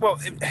 Well,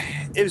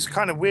 it was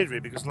kind of weird, really,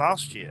 because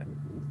last year,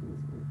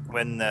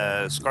 when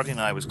Scotty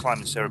and I was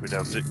climbing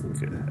excerpt-hellip,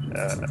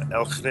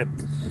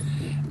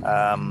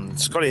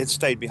 Scotty had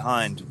stayed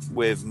behind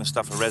with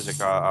Mustafa Rezik,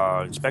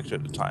 our inspector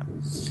at the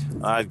time.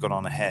 I had gone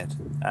on ahead,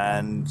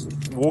 and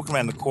walking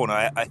around the corner,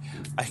 I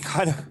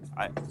kind of,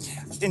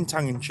 in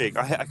tongue-in-cheek,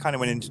 I kind of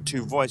went into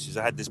two voices.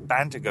 I had this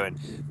banter going,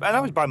 and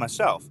I was by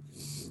myself.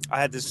 I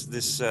had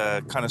this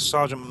kind of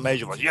Sergeant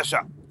Major voice, "Yes,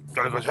 sir.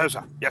 Gotta go,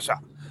 sir. Yes, sir."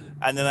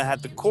 And then I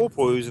had the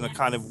corporal who was in a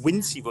kind of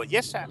wincy voice,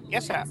 "Yes, sir.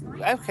 Yes, sir.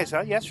 Okay,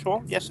 sir. Yes,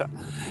 sure. Yes, sir."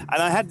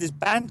 And I had this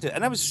banter,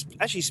 and I was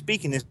actually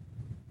speaking this.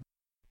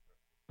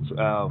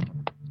 Are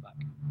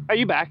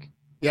you back?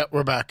 Yeah,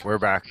 we're back. We're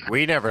back.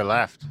 We never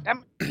left.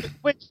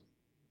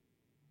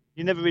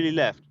 You never really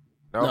left?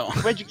 No.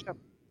 Where'd you go?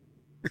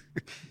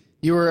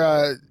 You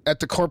were at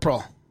the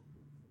corporal.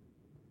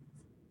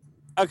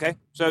 Okay,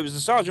 so it was the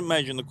Sergeant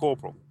Major and the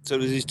corporal. So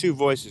there's these two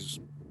voices.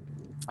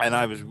 And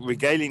I was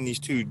regaling these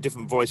two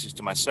different voices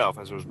to myself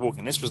as I was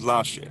walking. This was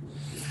last year.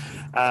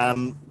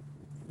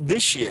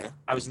 This year,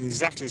 I was in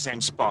exactly the same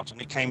spot,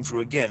 and it came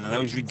through again, and I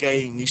was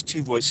regaling these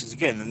two voices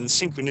again, and the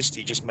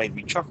synchronicity just made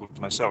me chuckle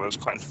to myself. I was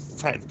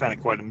found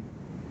it quite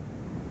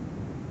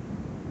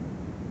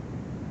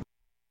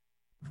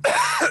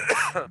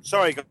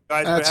Sorry, guys,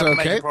 That's we're having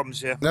okay. major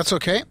problems here. That's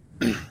okay.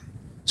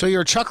 So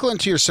you're chuckling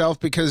to yourself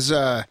because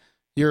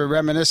you're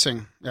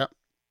reminiscing. Yeah.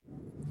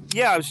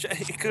 Yeah,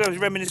 because I was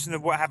reminiscent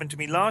of what happened to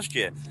me last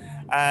year.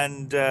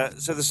 And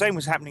so the same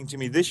was happening to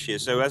me this year.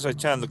 So as I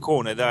turned the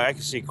corner, I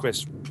could see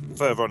Chris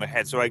further on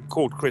ahead. So I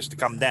called Chris to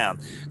come down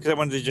because I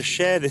wanted to just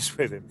share this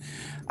with him.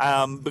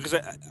 Because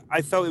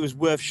I felt it was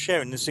worth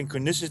sharing the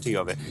synchronicity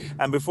of it.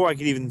 And before I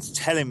could even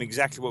tell him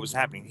exactly what was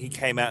happening, he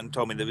came out and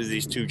told me there was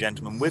these two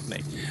gentlemen with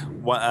me.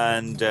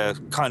 And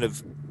kind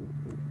of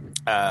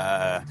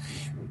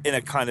in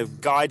a kind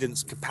of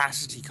guidance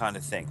capacity kind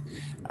of thing.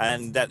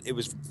 And that it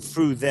was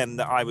through them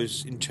that I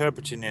was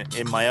interpreting it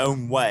in my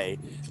own way,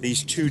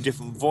 these two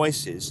different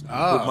voices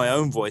with my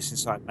own voice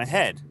inside my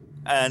head.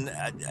 And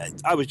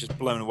I was just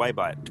blown away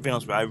by it. To be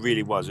honest with you, I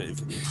really was.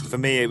 For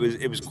me,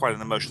 it was quite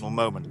an emotional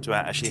moment to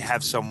actually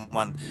have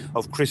someone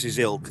of Chris's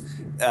ilk,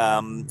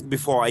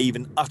 before I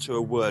even utter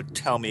a word,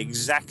 tell me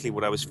exactly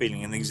what I was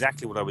feeling and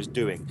exactly what I was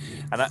doing.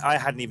 And I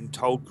hadn't even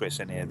told Chris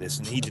any of this,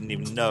 and he didn't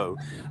even know.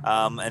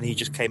 And he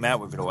just came out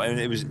with it all. And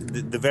it was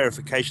the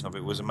verification of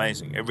it was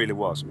amazing. It really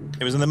was.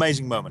 It was an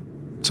amazing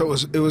moment. So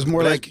it was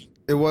more like.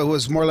 It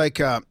was more like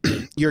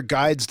your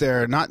guides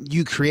there, not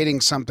you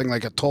creating something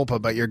like a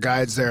tulpa, but your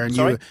guides there and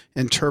you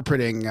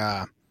interpreting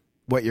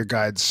what your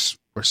guides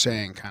were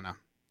saying, kind of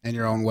in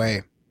your own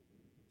way.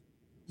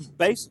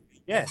 Basically,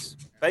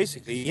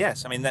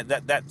 yes. I mean,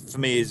 that for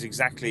me is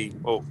exactly,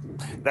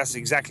 that's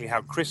exactly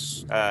how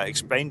Chris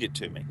explained it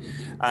to me,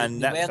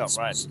 and that felt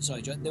right.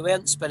 Sorry, John, they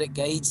weren't spirit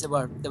guides.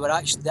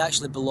 They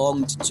actually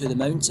belonged to the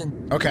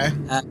mountain. Okay.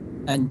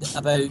 And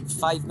about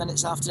 5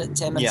 minutes after it,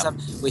 10 minutes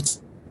after,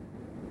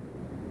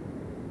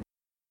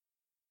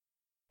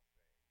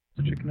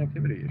 Such a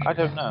connectivity issue. I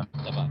don't know.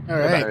 All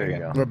right, There you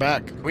go. we're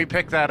back. Can we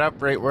pick that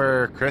up right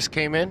where Chris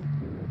came in?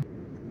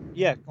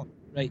 Yeah. Come on.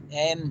 Right.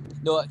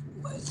 No,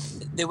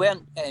 they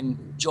weren't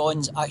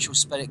John's actual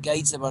spirit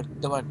guides. They were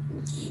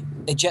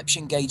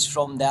Egyptian guides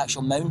from the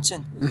actual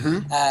mountain,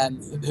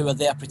 who were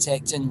there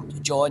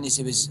protecting John as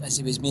he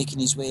was making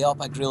his way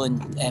up a grueling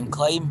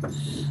climb.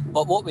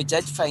 But what we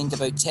did find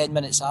about 10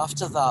 minutes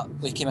after that,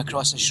 we came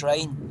across a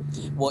shrine,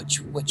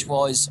 which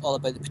was all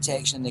about the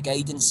protection and the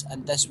guidance,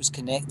 and this was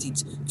connected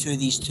to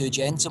these two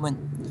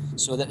gentlemen.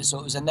 So it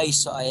was a nice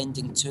sort of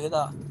ending to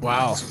that.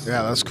 Wow.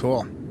 Yeah, that's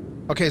cool.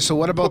 Okay, so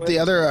what about the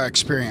other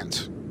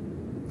experience?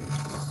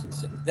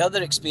 The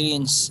other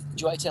experience,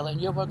 do you want to tell it in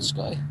your words,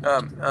 Scotty?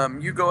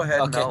 You go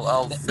ahead, Okay. and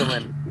I'll fill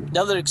in.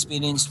 The other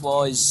experience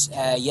was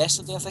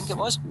yesterday, I think it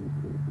was.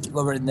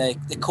 We were in the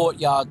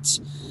courtyard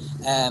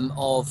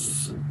of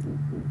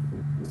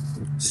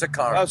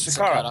Saqqara. Oh,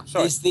 Saqqara.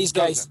 Sorry.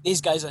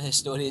 These guys are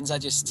historians. I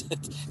just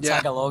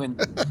tag along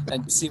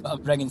and see what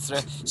I'm bringing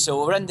through.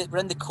 So we're in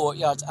the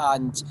courtyard,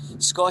 and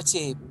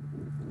Scotty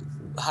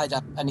had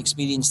an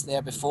experience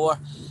there before,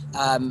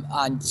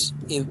 and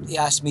he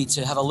asked me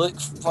to have a look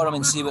for him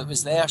and see what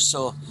was there.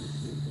 So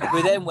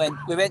we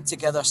went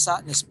together, sat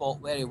in the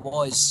spot where he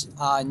was,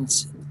 and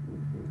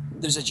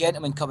there was a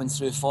gentleman coming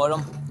through for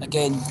him,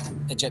 again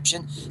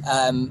Egyptian.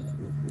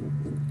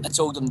 I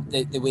told him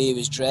the way he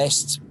was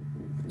dressed.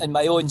 In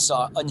my own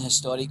sort of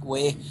unhistoric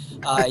way,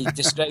 I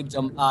described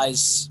him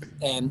as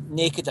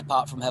naked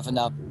apart from having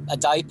a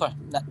diaper,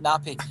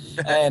 nappy.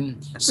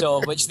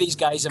 So, which these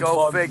guys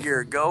informed.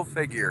 Go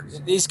figure.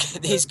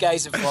 These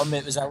guys informed me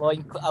it was a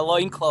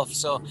loincloth.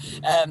 So,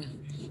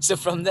 so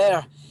from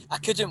there, I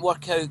couldn't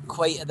work out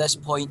quite at this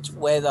point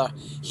whether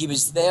he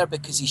was there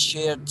because he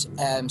shared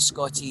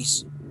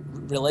Scotty's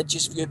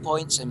religious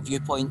viewpoints and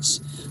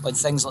viewpoints on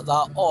things like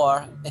that,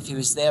 or if he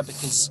was there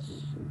because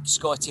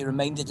Scotty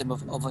reminded him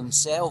of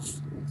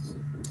himself.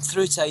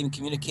 Through time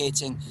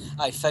communicating,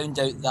 I found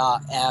out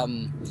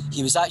that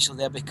he was actually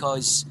there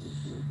because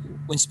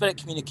when spirit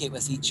communicate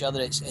with each other,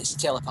 it's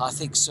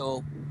telepathic.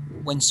 So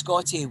when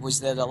Scotty was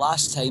there the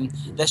last time,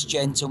 this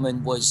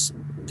gentleman was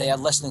there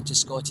listening to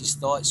Scotty's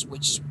thoughts,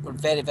 which were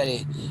very,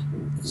 very...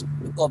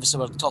 Obviously,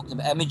 we're talking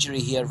about imagery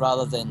here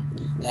rather than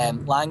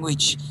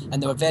language,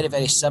 and they were very,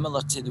 very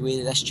similar to the way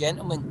that this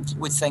gentleman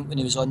would think when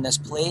he was on this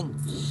plane.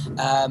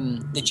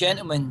 The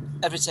gentleman,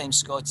 every time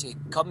Scotty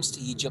comes to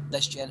Egypt,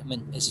 this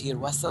gentleman is here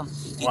with him.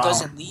 He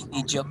doesn't leave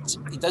Egypt.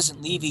 He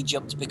doesn't leave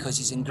Egypt because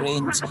he's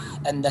ingrained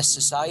in this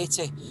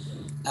society.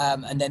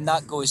 And then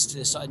that goes to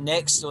the sort of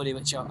next story,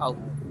 which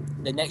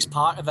the next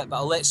part of it, but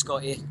I'll let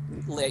Scotty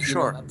let you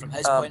know from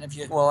his point of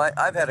view. Well,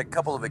 I've had a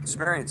couple of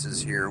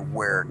experiences here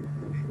where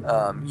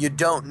you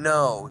don't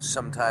know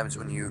sometimes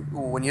when you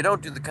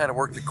don't do the kind of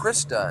work that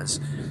Chris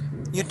does,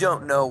 you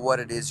don't know what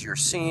it is you're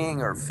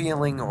seeing or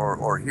feeling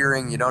or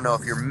hearing. You don't know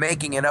if you're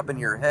making it up in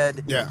your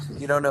head. Yeah.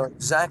 You don't know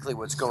exactly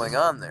what's going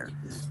on there.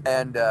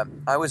 And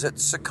I was at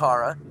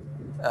Saqqara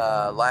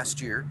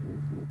last year,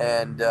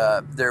 and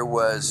there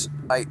was...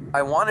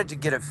 I wanted to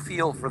get a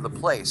feel for the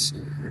place,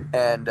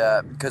 and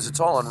because it's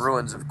all in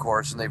ruins, of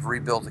course, and they've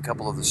rebuilt a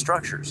couple of the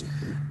structures.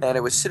 And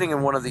it was sitting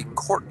in one of the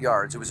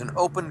courtyards. It was an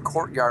open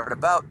courtyard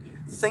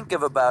think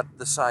of about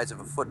the size of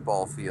a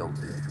football field.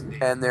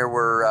 And there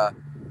were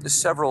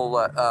several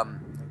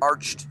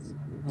arched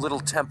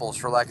little temples,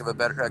 for lack of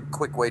a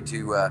quick way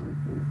to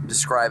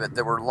describe it,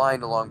 that were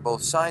lined along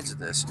both sides of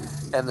this.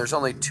 And there's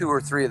only 2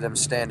 or 3 of them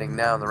standing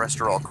now, and the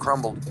rest are all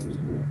crumbled.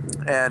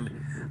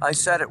 And I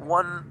sat at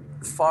one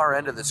far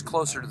end of this,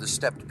 closer to the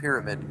stepped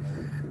pyramid,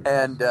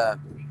 and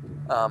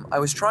I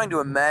was trying to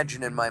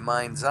imagine in my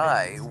mind's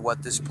eye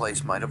what this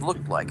place might have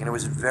looked like. And it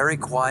was very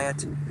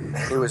quiet.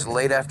 It was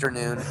late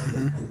afternoon.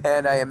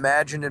 And I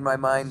imagined in my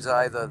mind's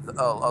eye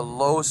a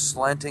low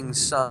slanting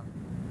sun,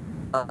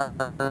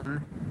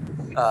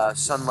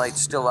 sunlight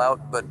still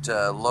out, but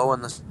low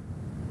in the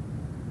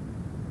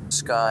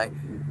sky,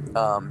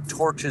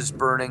 torches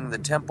burning, the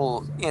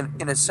temple,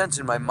 in a sense,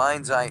 in my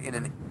mind's eye, in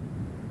an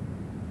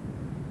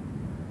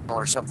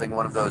or something,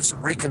 one of those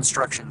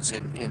reconstructions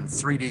in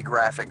 3D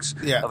graphics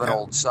of an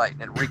old site,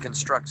 and it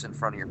reconstructs in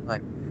front of your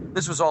mind.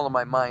 This was all in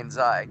my mind's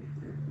eye.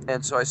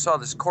 And so I saw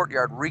this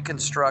courtyard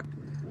reconstruct,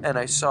 and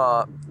I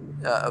saw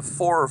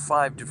 4 or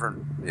 5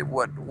 different,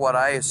 what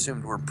I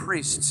assumed were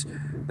priests.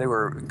 They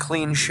were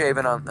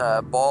clean-shaven,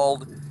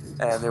 bald,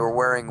 and they were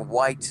wearing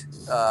white,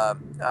 I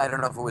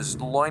don't know if it was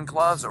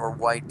loincloths or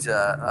white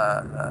from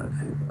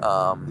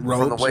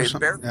the waist,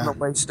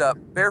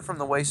 bare from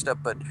the waist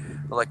up, but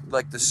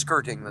like the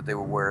skirting that they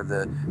would wear,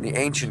 the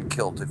ancient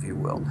kilt, if you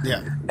will.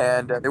 Yeah.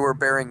 And they were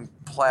bearing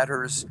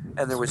platters,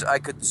 and I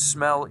could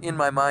smell in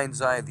my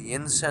mind's eye the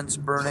incense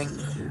burning,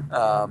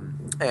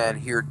 and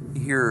hear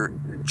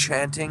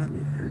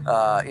chanting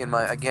in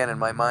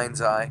my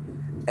mind's eye,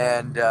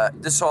 and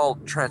this all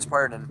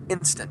transpired in an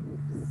instant.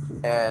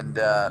 And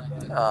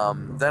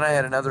then I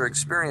had another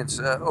experience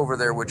over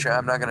there, which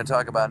I'm not going to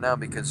talk about now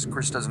because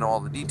Chris doesn't know all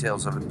the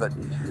details of it, but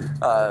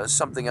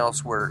something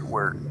else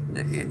where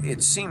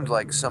it seemed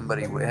like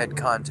somebody had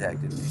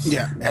contacted me.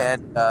 Yeah.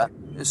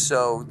 And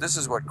so this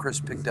is what Chris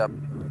picked up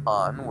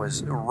on,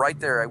 was right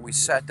there. We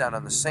sat down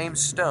on the same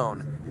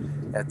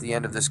stone at the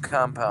end of this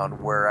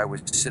compound where I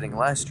was sitting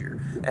last year.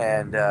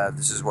 And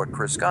this is what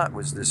Chris got,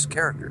 was this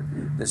character,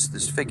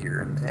 this figure.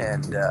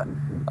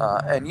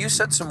 And you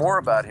said some more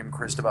about him,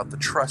 Chris, about the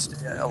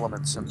trust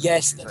elements and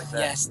things like that.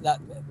 Yes,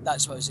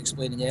 that's what I was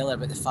explaining earlier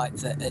about the fact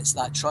that it's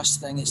that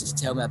trust thing. It's to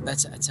tell me a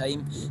bit at a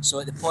time.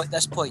 So at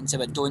this point in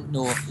time, I don't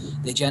know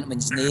the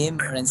gentleman's name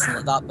or anything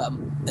like that, but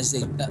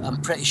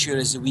I'm pretty sure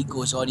as the week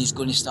goes on, he's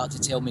going to start to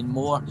tell me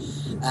more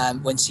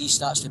once he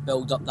starts to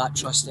build up that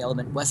trust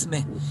element with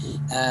me.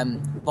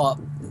 But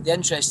the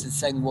interesting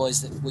thing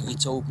was that what you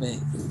told me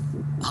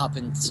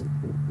happened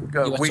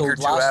a week or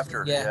two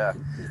after.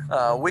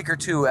 A week or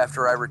two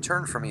after I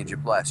returned from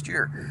Egypt last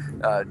year,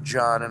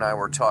 John and I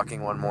were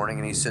talking one morning,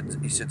 and he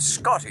said,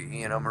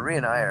 Scotty, Marie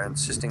and I are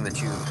insisting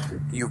that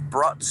you've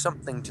brought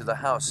something to the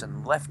house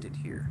and left it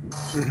here,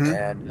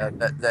 and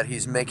that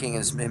he's making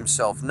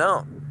himself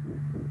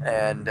known,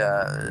 and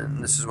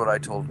this is what I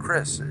told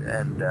Chris,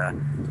 and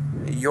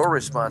your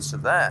response to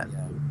that.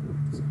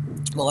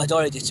 Well, I'd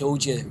already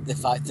told you the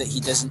fact that he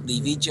doesn't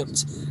leave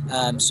Egypt,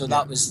 so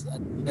that was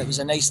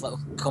a nice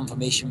little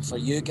confirmation for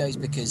you guys,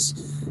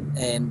 because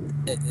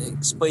it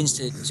explains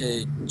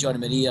to John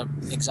and Maria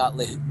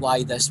exactly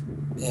why this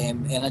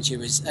energy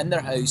was in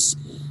their house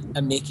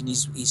and making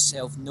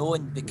himself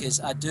known, because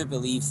I do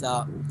believe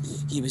that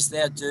he was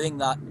there doing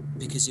that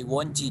because he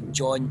wanted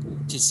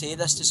John to say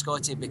this to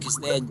Scotty, because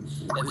then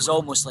it was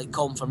almost like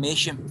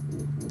confirmation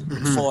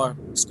for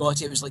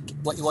Scotty. It was like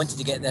what he wanted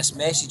to get this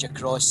message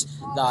across,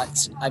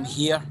 that I'm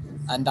here,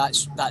 and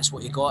that's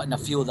what he got, and I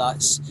feel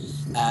that's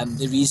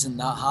the reason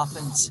that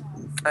happened.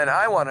 And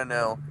I want to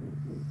know,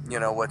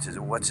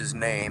 what's his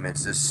name?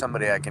 Is this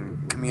somebody I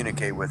can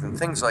communicate with and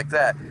things like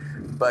that?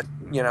 But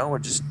we're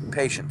just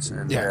patience,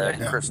 and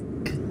Chris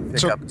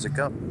pick up as it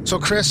goes. So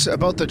Chris,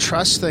 about the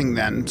trust thing,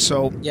 then.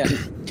 So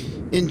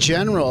in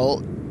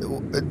general,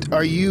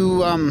 are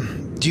you?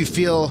 Do you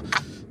feel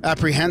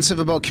apprehensive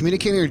about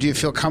communicating, or do you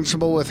feel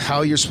comfortable with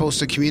how you're supposed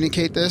to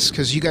communicate this?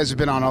 Because you guys have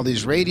been on all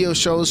these radio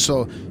shows,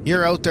 so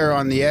you're out there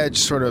on the edge,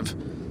 sort of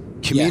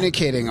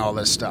communicating all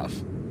this stuff.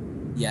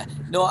 Yeah.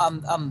 No,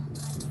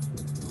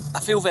 I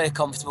feel very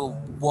comfortable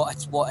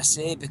what I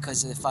say,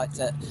 because of the fact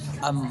that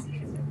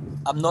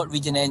I'm not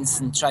reading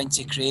anything, trying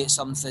to create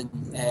something,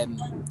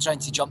 trying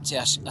to jump to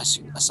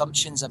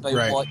assumptions about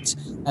what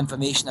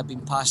information have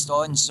been passed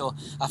on. So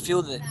I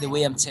feel that the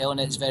way I'm telling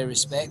it is very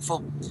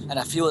respectful, and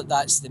I feel that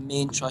that's the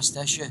main trust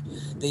issue.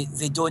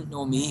 They don't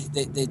know me.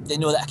 They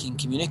know that I can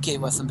communicate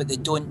with them, but they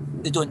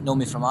don't know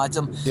me from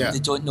Adam. Yeah. They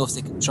don't know if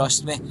they can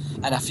trust me,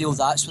 and I feel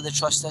that's where the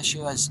trust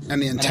issue is.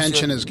 And the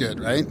intention is good,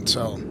 right?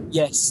 So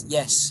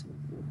yes.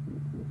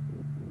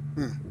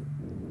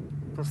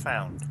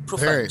 Profound.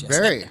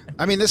 Very.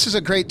 I mean, this is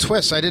a great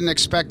twist. I didn't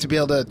expect to be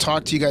able to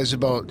talk to you guys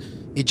about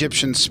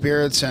Egyptian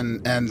spirits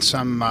and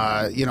some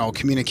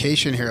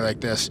communication here like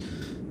this.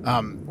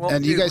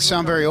 And you guys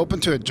sound very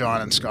open to it,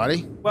 John and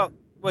Scotty. Well,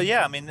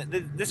 yeah. I mean,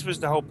 this was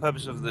the whole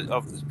purpose of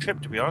the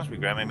trip, to be honest with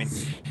you, Graham. I mean,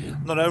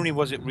 not only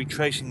was it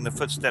retracing the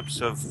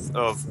footsteps of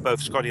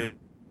both Scotty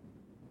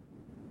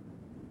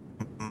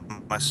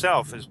and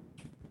myself as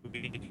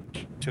we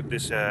took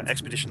this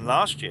expedition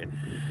last year,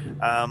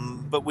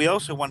 but we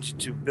also wanted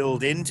to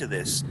build into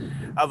this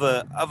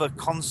other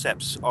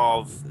concepts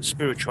of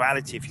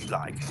spirituality, if you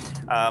like,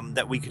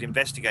 that we could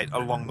investigate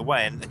along the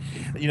way. And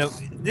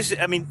this,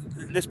 I mean,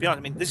 let's be honest.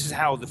 I mean, this is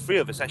how the three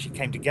of us actually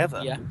came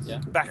together.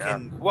 Back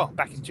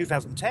in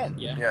 2010.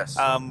 Yes.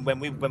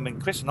 When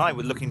Chris and I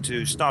were looking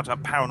to start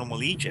up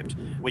Paranormal Egypt,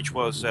 which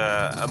was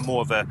a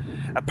more of a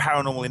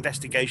paranormal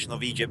investigation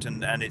of Egypt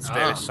and its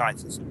various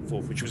sites and so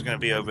forth, which was going to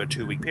be over a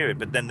 2-week period.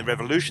 But then the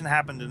revolution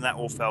happened, and that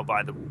all fell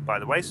by the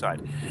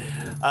wayside.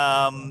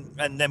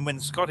 And then when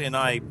Scotty and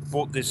I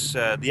bought this,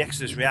 the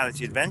Exodus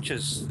Reality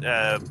Adventures,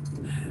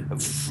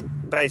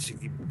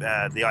 basically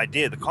the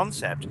idea, the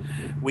concept,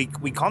 we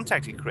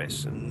contacted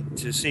Chris and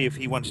to see if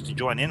he wanted to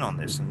join in on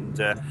this and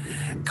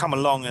come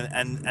along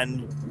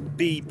and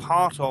be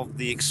part of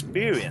the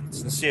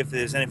experience and see if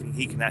there's anything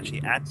he can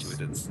actually add to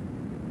it at the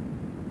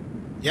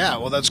Yeah,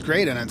 well, that's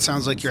great, and it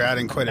sounds like you're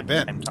adding quite a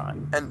bit. same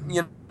time. And,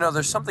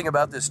 there's something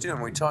about this, too,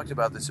 and we talked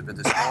about this a bit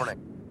this morning.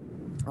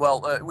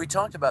 Well, we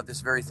talked about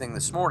this very thing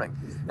this morning,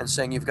 and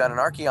saying you've got an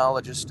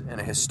archaeologist and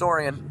a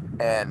historian,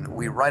 and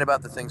we write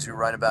about the things we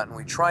write about, and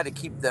we try to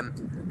keep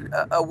them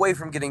away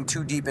from getting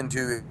too deep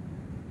into,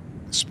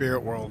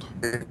 Spirit world.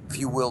 if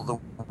you will, the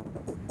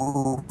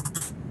woo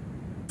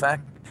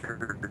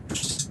factor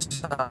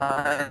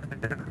side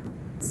of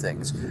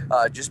things,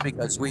 just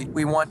because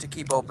we want to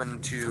keep open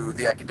to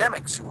the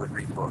academics who would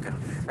read the book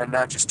and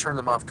not just turn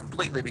them off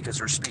completely because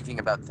we're speaking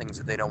about things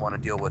that they don't want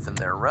to deal with in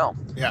their realm.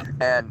 Yeah.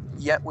 And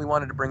yet we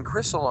wanted to bring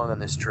Chris along on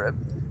this trip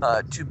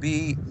to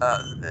be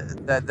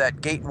that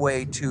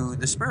gateway to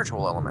the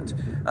spiritual element,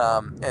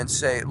 and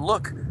say,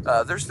 look,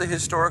 there's the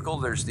historical,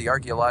 there's the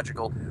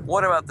archaeological.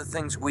 What about the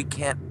things we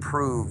can't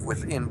prove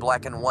in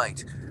black and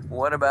white?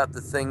 What about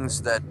the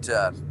things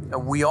that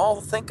we all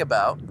think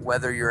about,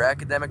 whether you're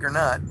academic or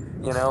not?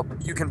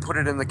 You can put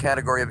it in the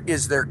category of,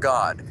 is there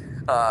God?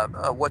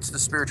 What's the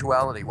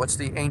spirituality? What's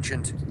the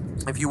ancient,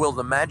 if you will,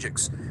 the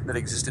magics that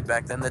existed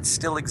back then that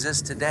still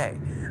exist today?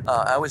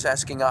 I was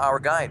asking our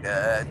guide,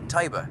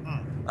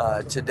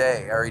 Taiba,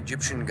 today, our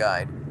Egyptian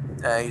guide.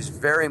 He's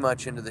very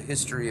much into the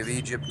history of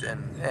Egypt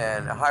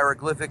and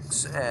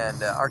hieroglyphics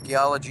and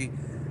archaeology.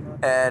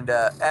 And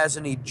as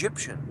an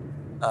Egyptian,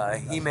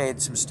 he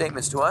made some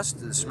statements to us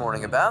this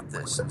morning about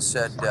this and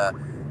said,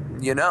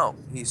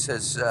 he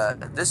says,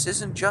 this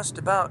isn't just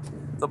about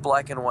the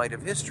black and white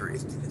of history.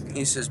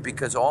 He says,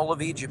 because all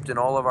of Egypt and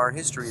all of our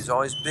history has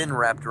always been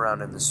wrapped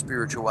around in the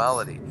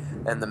spirituality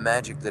and the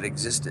magic that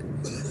existed.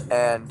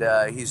 And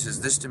he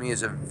says, this to me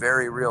is a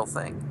very real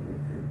thing.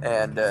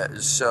 And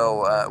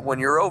so when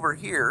you're over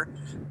here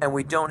and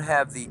we don't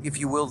have the, if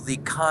you will, the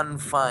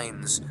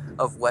confines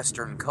of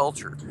Western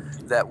culture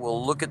that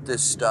will look at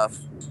this stuff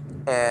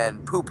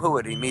and poo-poo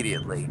it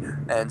immediately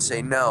and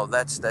say, no,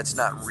 that's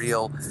not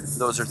real.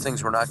 Those are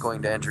things we're not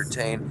going to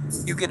entertain.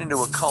 You get into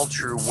a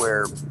culture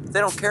where they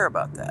don't care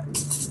about that.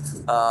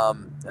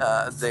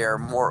 They're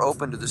more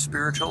open to the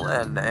spiritual,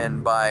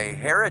 and by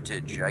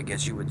heritage, I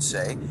guess you would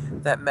say,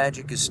 that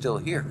magic is still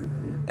here.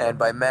 And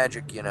by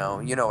magic, you know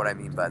what I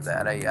mean by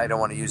that. I don't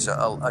want to use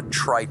a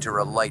trite or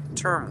a light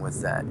term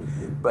with that,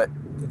 but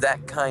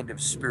that kind of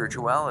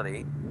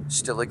spirituality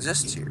still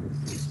exists here,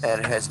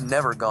 and it has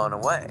never gone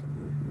away.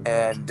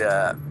 And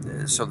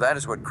so that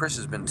is what Chris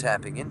has been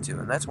tapping into,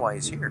 and that's why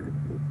he's here.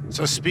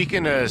 So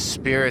speaking of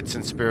spirits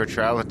and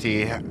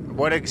spirituality,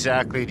 what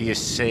exactly do you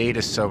say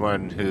to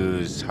someone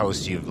whose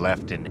house you've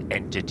left an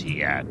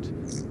entity at?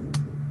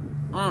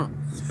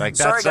 Like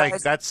Sorry,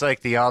 guys. that's like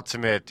the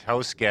ultimate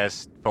house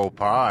guest faux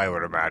pas, I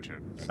would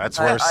imagine. That's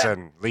worse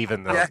than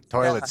leaving the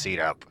toilet seat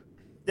up.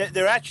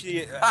 They're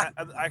actually,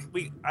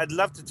 I'd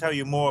love to tell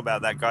you more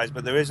about that, guys,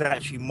 but there is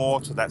actually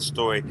more to that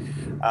story.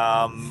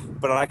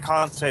 But I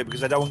can't say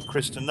because I don't want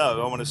Chris to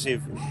know. I want to see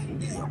if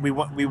we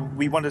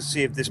want to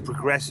see if this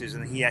progresses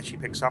and he actually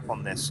picks up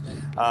on this.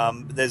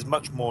 There's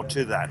much more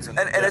to that,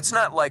 and it's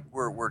not like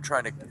we're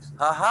trying to,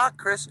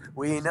 Chris,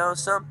 we know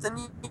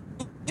something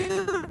you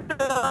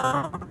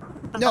know.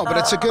 No, but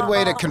it's a good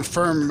way to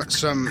confirm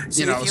some,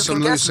 some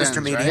loose ends,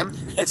 Mr. Medium,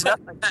 right? It's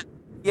not like that.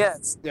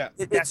 Yes. Yeah.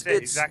 It's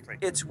exactly.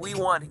 It's we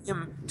want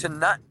him to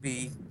not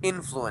be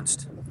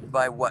influenced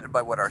by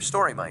what our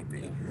story might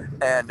be,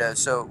 and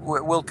so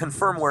we'll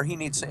confirm where he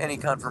needs any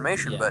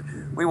confirmation. Yeah. But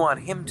we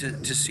want him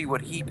to see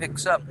what he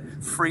picks up,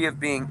 free of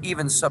being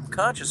even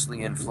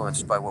subconsciously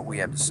influenced by what we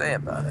have to say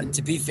about it. And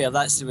to be fair,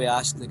 that's the way I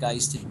ask the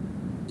guys to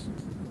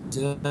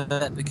do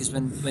it, because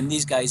when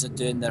these guys are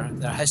doing their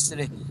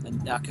history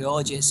and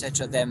archaeology,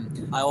 etc.,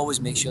 then I always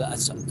make sure that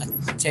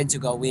I tend to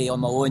go away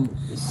on my own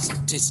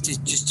to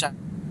just try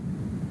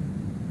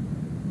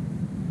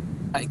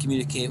to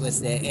communicate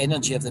with the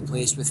energy of the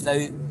place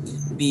without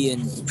being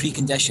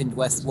preconditioned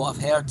with what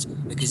I've heard,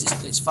 because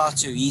it's far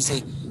too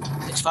easy.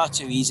 It's far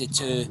too easy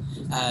to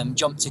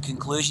jump to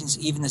conclusions,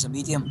 even as a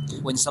medium,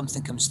 when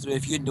something comes through.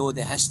 If you know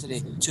the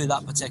history to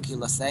that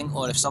particular thing,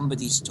 or if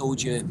somebody's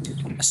told you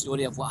a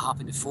story of what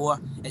happened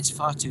before, it's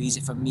far too easy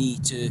for me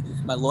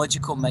my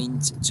logical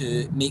mind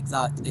to make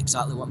that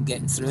exactly what I'm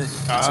getting through.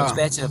 So it's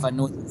better if I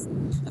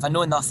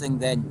know nothing,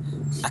 then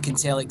I can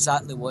tell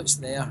exactly what's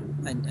there,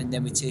 and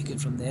then we take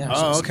it from there.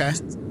 Oh, okay.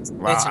 It's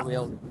better way.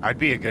 I'd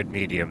be a good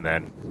medium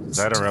then, because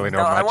I don't really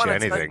know much of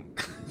anything.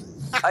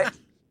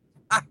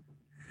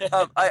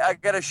 I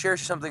got to share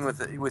something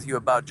with you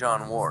about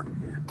John Ward.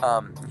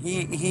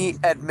 He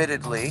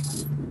admittedly,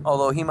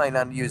 although he might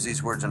not use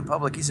these words in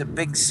public, he's a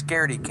big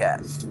scaredy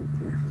cat.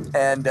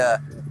 And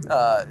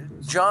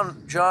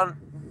John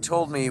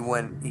told me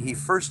when he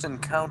first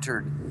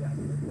encountered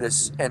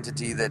this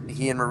entity that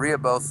he and Maria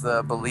both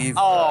believe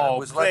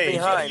was left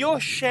behind. You're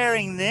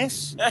sharing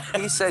this?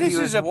 He said he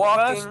was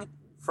walking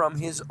from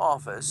his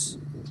office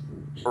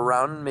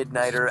around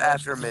midnight or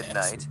after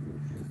midnight,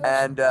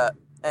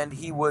 and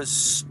he was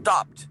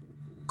stopped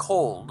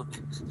cold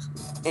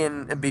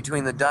in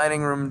between the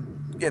dining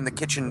room in the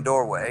kitchen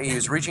doorway. He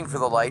was reaching for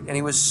the light, and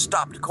he was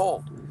stopped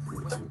cold.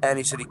 And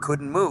he said he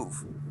couldn't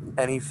move.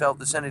 And he felt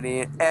the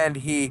entity, and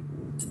he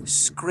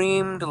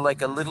screamed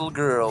like a little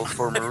girl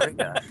for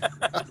Maria.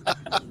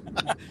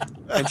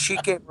 And she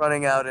came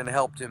running out and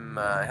helped him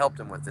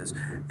with this.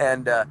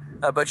 And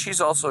but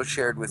she's also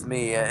shared with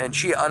me, and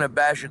she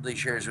unabashedly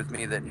shares with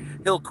me that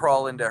he'll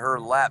crawl into her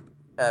lap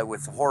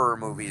with horror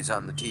movies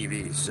on the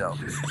TV. So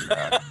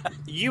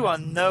You are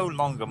no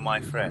longer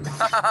my friend,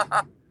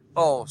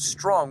 oh,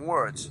 strong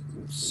words,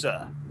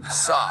 sir.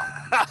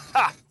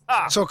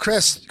 So,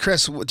 Chris,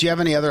 do you have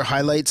any other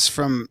highlights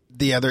from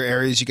the other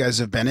areas you guys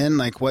have been in?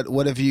 Like,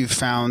 what have you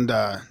found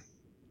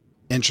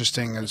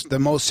interesting, as the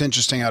most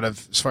interesting out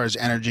of as far as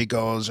energy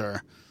goes,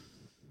 or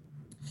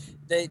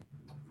the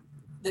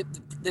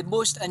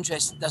most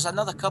interesting? There's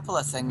another couple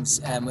of things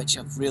which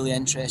have really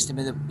interested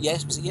me.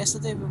 Yes, was it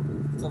yesterday we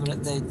were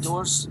at the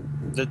doors?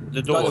 The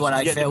doors. Not the one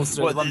I fell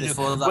through. The one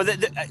before that. Well, do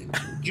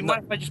you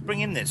mind if I just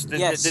bring in this?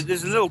 Yes.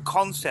 There's a little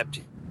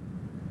concept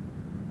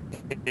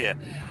here.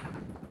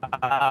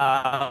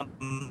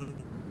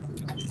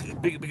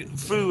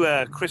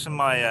 Through Chris and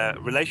my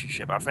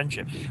relationship, our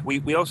friendship,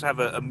 we also have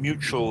a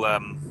mutual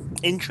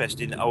interest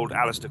in old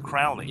Aleister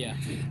Crowley. Yeah.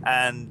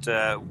 And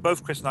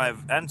both Chris and I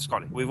and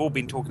Scotty, we've all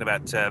been talking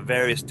about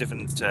various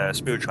different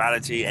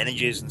spirituality,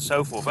 energies, and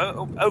so forth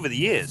over the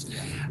years.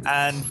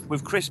 And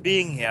with Chris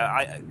being here,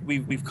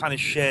 we've kind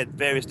of shared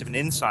various different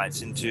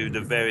insights into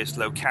the various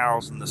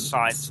locales and the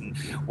sites and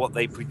what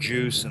they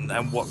produce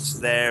and what's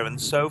there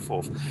and so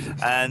forth.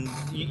 And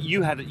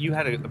you had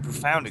a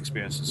profound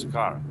experience in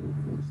Saqqara,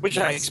 which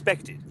I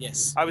expected.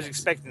 Yes. I was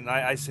expecting.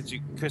 I said to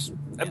you, Chris,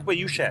 well,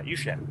 you share.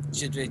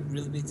 Should we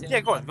really be telling? Yeah,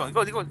 go on. No. I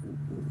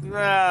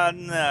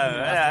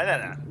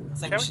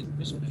think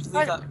we should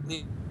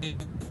leave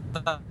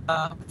that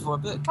for a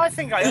book. I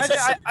think we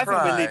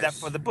leave that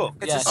for the book.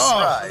 It's a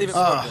surprise. Leave it for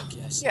a book,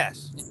 yes.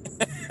 Yes.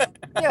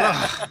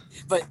 Yeah.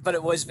 But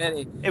it was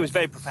very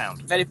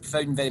profound. Very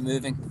profound and very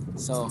moving.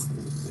 So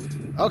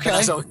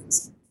okay. So,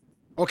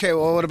 Okay,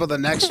 well, what about the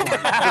next one?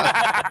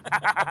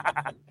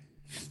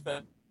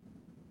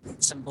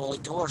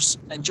 Symbolic doors,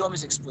 and John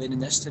was explaining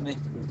this to me,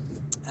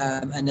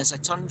 and as I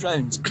turned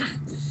round,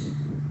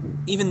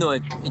 even though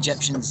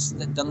Egyptians,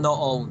 they're not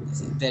all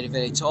very,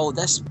 very tall,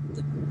 this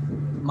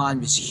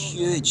man was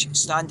huge,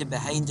 standing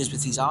behind us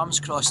with his arms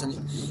crossed, and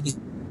his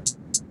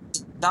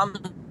arms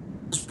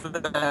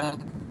were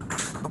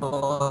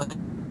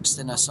crossed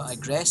in a sort of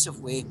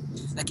aggressive way.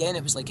 Again,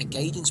 it was like a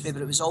guidance way,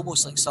 but it was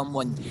almost like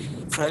someone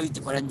proud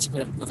that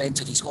we've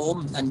entered his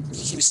home, and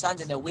he was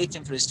standing there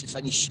waiting for us to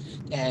finish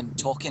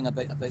talking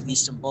about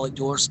these symbolic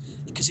doors,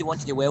 because he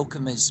wanted to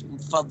welcome us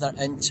further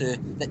into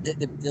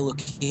the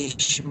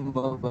location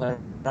where we're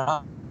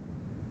at.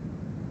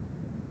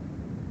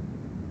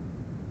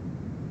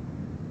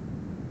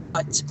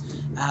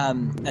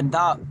 And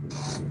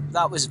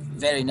that was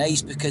very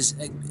nice, because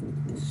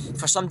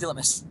for somebody like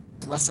myself,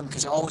 with him,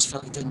 because I always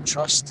felt I didn't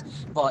trust,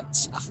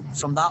 but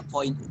from that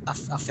point I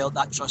felt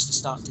that trust is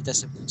starting to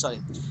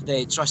disappear.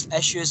 The trust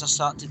issues are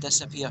starting to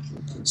disappear,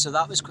 so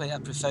that was quite a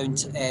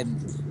profound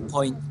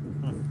point.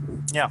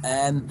 Yeah.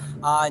 And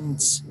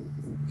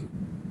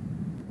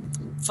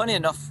funny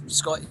enough,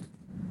 Scott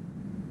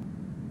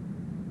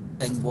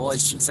thing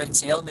was, without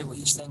telling me what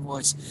each thing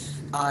was,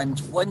 and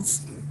one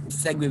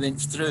thing we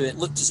went through, it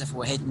looked as if we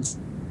were heading to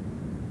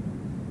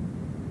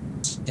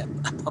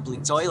a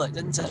public toilet,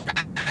 didn't it?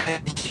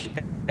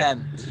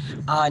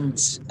 And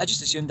I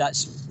just assumed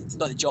that's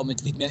not the job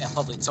to lead me into a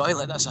public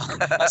toilet. That's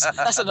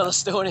another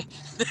story.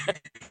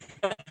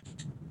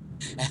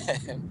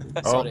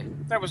 Sorry.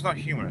 That was not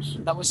humorous.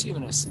 That was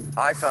humorous.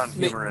 I found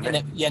humor in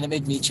it. Yeah, and it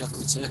made me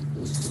chuckle too.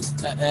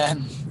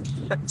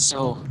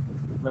 So,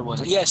 where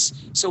was it? Yes.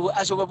 So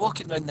as we were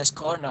walking around this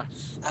corner,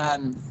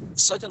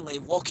 suddenly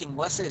walking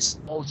with us,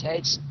 old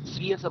heads,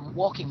 3 of them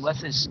walking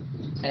with us,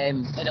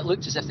 and it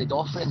looked as if they'd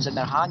offerings in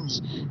their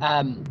hands.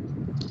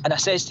 And I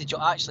says to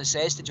John,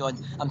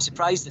 I'm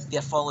surprised that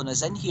they're following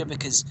us in here,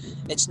 because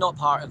it's not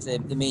part of the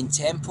main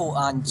temple,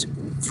 and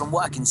from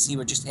what I can see,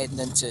 we're just heading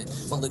into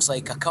what looks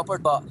like a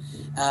cupboard. But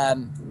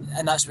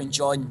and that's when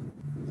John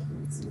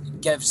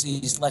gives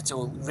his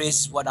little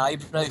raises one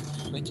eyebrow,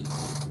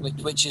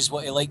 which is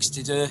what he likes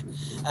to do.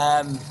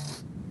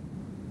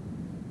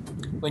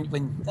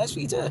 When that's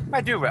what you do.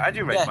 I do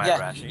raise my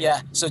eyebrow.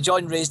 Yeah. So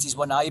John raised his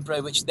one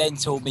eyebrow, which then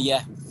told me,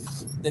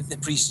 that the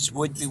priests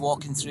would be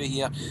walking through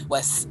here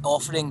with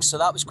offerings. So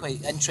that was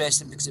quite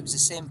interesting, because it was the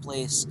same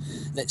place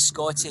that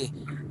Scotty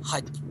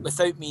had,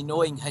 without me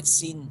knowing, had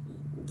seen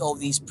all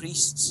these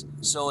priests.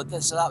 So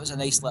that was a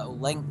nice little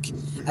link.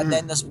 Mm-hmm. And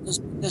then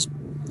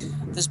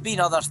there's been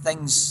other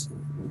things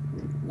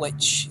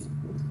which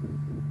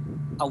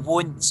I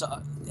won't sort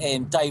of,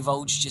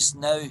 divulge just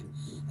now,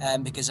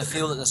 because I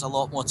feel that there's a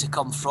lot more to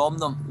come from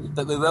them,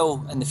 but we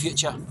will in the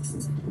future.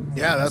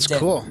 Yeah, that's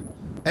cool.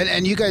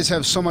 And you guys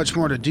have so much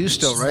more to do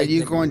still, right?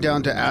 You're going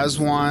down to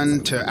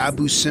Aswan, to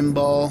Abu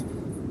Simbel,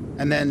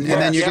 and then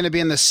you're going to be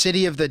in the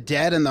city of the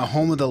dead and the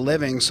home of the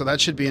living. So that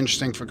should be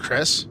interesting for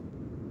Chris.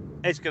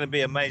 It's going to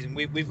be amazing.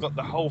 We've got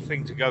the whole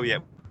thing to go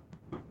yet.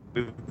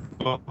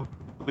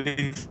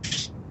 we've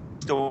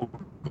still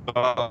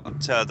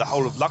got the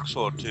whole of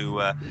Luxor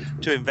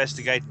to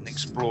investigate and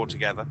explore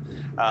together,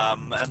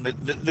 and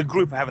the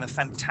group are having a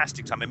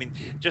fantastic time. I mean,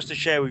 just to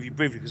share with you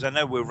briefly, because I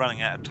know we're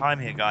running out of time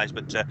here, guys,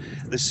 but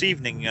this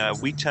evening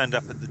we turned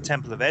up at the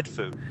Temple of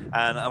Edfu,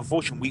 and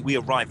unfortunately we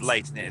arrived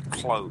late and it had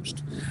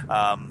closed.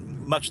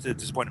 Much to the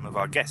disappointment of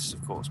our guests,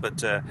 of course,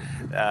 but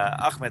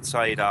Ahmed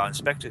Said, our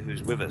inspector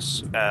who's with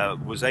us,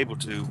 was able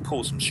to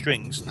pull some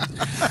strings,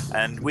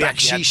 and we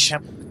actually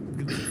had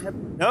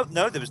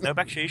no, there was no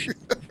bakshish.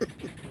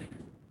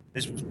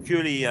 This was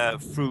purely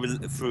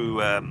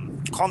through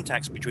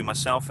contacts between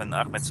myself and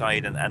Ahmed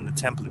Said and the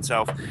temple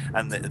itself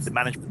and the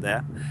management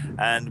there,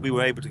 and we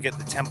were able to get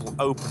the temple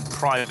open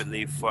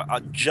privately for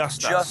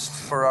just us.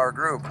 For our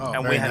group. Oh,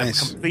 And we had a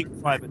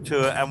complete private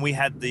tour, and we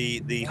had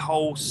the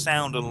whole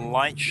sound and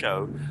light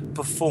show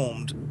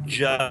performed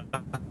just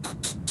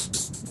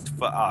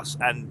for us.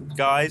 And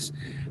guys,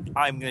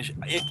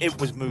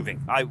 it was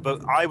moving. I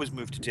was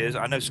moved to tears.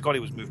 I know Scotty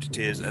was moved to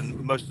tears, and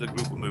most of the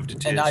group were moved to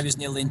tears. And I was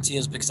nearly in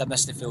tears because I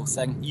missed the full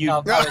thing. I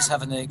was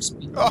having an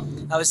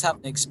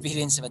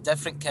experience of a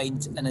different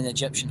kind in an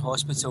Egyptian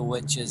hospital,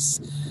 which is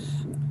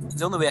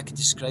the only way I could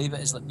describe it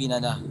is like being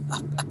in a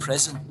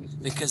prison,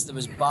 because there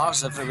was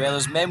bars everywhere. There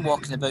was men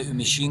walking about with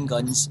machine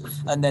guns,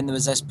 and then there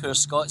was this poor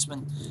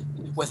Scotsman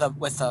with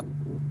a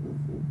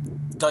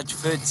Dutch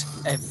foot.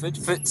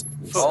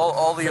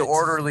 All the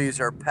orderlies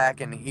are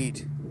packing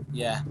heat.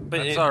 Yeah,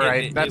 but that's all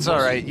right. That's all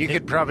right. You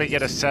could probably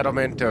get a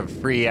settlement of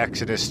free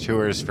Exodus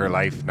tours for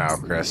life now,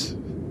 Chris.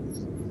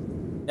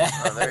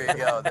 Oh, there you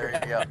go.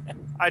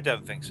 I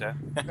don't think so.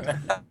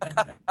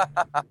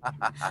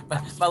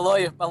 my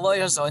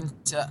lawyer's on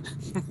to it.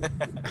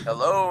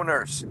 Hello,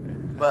 nurse.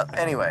 Well,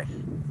 anyway.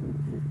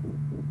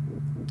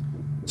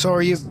 So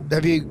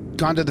have you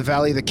gone to the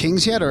Valley of the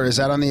Kings yet, or is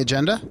that on the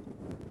agenda?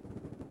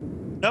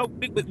 No,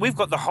 we've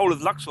got the whole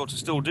of Luxor to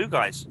still do,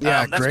 guys.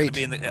 Yeah, that's great.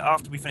 Going to be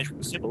after we finish with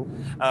the Sybil.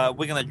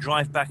 We're going to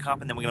drive back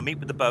up, and then we're going to meet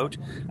with the boat,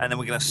 and then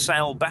we're going to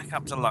sail back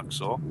up to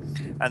Luxor,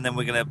 and then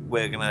we're going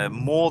to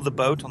moor the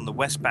boat on the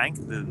west bank,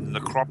 the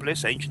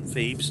necropolis, ancient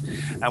Thebes,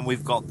 and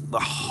we've got the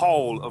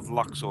whole of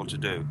Luxor to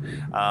do,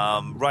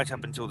 right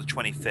up until the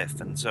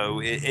 25th. And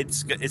so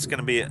it's going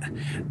to be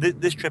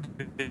this trip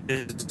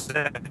is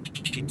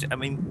actually, I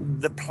mean,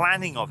 the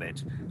planning of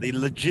it, the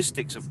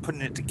logistics of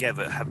putting it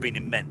together have been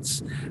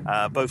immense.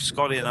 Both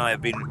Scotty and I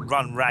have been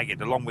run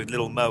ragged, along with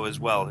Little Mo as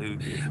well, who,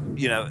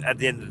 you know, at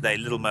the end of the day,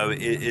 Little Mo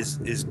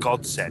is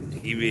godsend.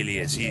 He really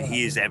is.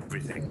 He is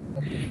everything.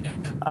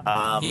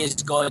 He is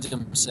God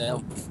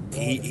himself.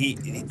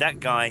 That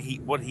guy,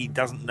 what he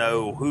doesn't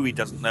know, who he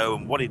doesn't know,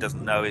 and what he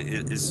doesn't know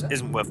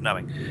isn't worth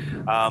knowing.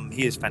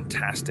 He is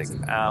fantastic.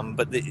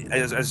 But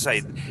as I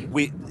say,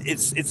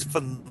 it's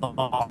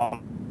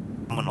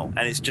phenomenal,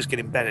 and it's just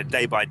getting better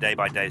day by day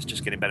by day. It's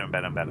just getting better and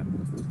better and better.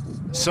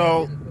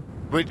 So,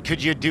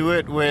 could you do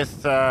it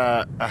with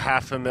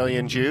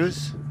 500,000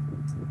 Jews?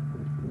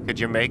 Could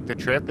you make the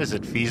trip? Is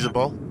it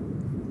feasible?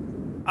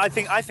 I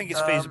think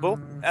it's feasible.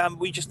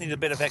 We just need a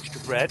bit of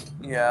extra bread.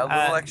 Yeah, a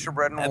little extra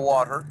bread and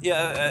water.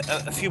 Yeah,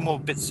 a few more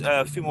bits,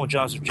 a few more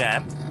jars of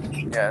jam.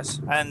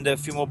 Yes. And a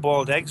few more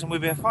boiled eggs, and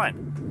we'll be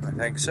fine. I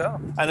think so.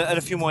 And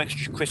a few more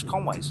extra Chris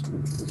Conways.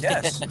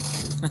 Yes.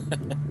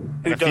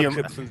 Who don't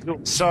trip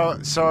through. So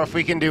if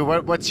we can do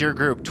what's your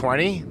group?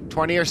 20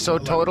 or so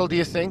total? Do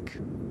you think?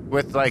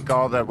 With like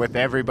with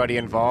everybody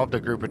involved, a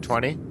group of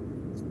 20?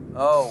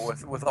 Oh,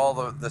 with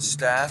all the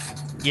staff?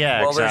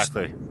 Yeah, well,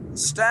 exactly.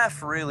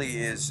 Staff really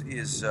is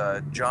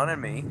John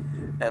and me,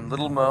 and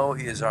Little Mo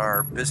is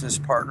our business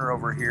partner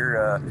over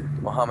here,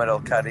 Mohammed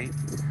Al-Qadi,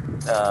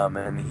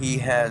 and he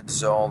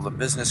has all the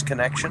business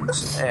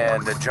connections,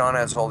 and John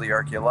has all the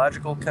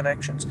archaeological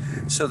connections.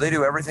 So they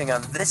do everything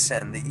on this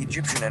end, the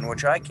Egyptian end,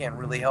 which I can't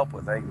really help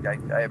with. I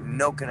have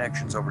no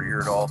connections over here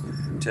at all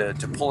to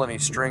pull any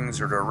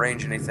strings or to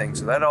arrange anything,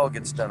 so that all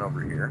gets done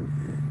over here.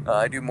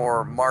 I do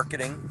more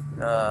marketing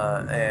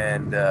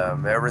and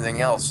everything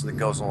else that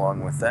goes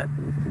along with that.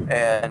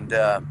 And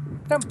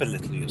don't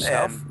belittle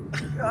yourself.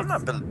 I'm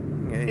not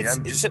belittling.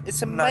 It's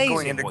amazing. Not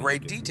going into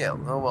great detail.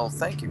 Oh well,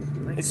 thank you.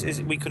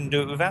 We couldn't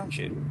do it without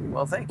you.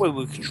 Well, thank you. Well,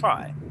 we could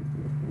try.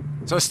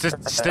 So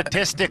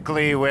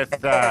statistically, with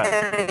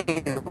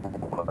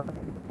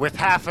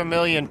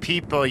 500,000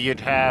 people,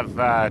 you'd have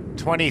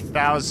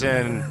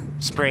 20,000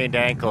 sprained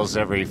ankles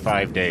every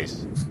 5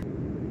 days.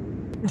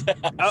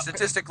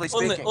 Statistically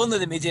speaking. Only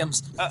the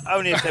mediums.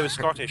 Only if they were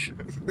Scottish.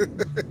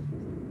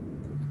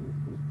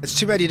 It's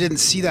too bad you didn't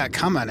see that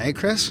coming, eh,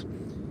 Chris?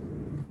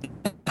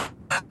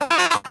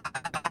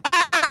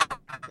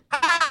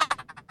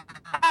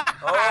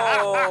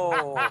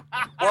 Oh,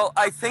 well,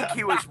 I think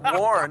he was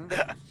warned.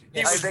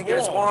 He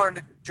was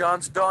warned.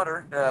 John's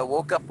daughter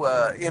woke up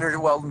she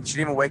didn't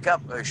even wake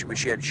up.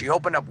 She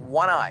opened up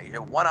one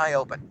eye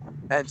open,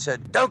 and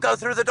said, "Don't go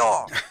through the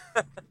door."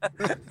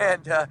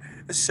 And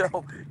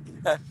so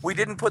We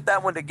didn't put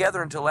that one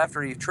together until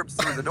after he tripped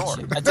through the door.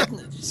 I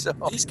didn't. So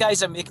These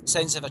guys are making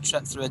sense of a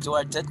trip through a door.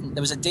 I didn't.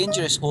 There was a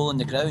dangerous hole in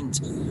the ground,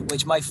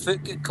 which my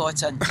foot got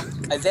caught in.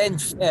 I then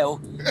fell.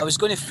 I was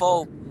going to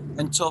fall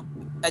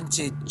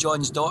into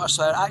John's daughter,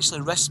 so I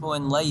actually risked my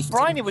own life.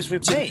 Bryony was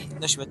with me.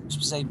 No, she was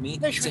beside me.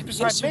 No, she was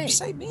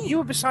beside me. me. You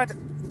were beside...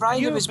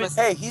 Bryony was with...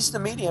 Hey, he's the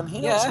medium.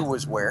 He knows who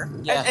was where.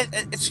 Yeah.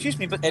 Excuse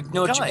me, but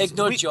Ignore guys,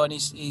 John.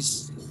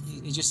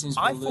 He just seems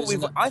to I be thought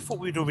losing it. I thought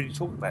we'd already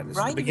talked about this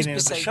at the Bryony was beginning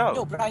of the beside show.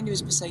 No, Bryony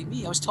was beside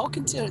me. I was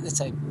talking to her at the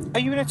time. Are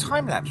you in a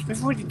time lapse?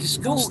 We've already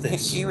discussed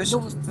this. He was. No,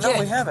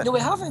 we haven't. No,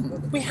 we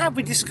haven't.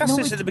 We discussed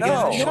this at the beginning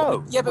of the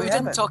show. Yeah, but we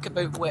haven't. didn't talk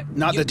about what...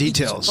 Not the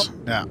details.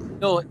 Yeah.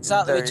 No,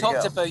 exactly. There We you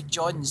talked go. about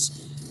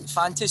John's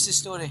fantasy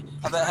story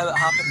about how it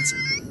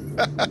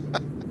happened.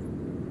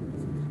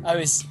 I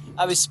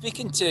was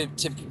speaking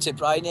to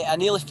Bryony. I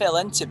nearly fell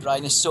into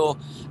Bryony, so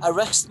I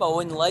risked my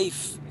own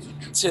life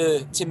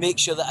to make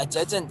sure that I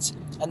didn't.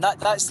 And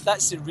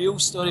that's the real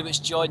story,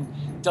 which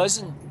John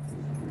doesn't.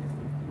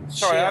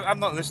 Sorry, share. I'm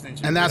not listening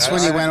to you. And that's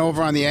when you went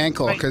over on the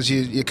ankle because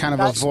you kind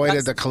of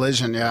avoided the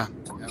collision. Yeah.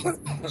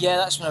 Yeah,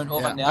 that's when I went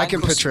over Yeah, on the I can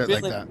ankles. picture it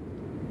like Really- that.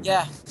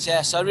 Yeah.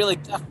 So I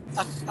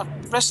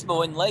risked my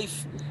own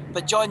life,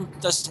 but John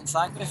doesn't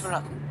thank me for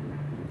it.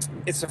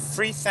 It's a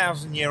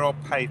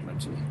 3,000-year-old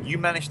pavement. You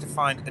managed to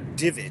find a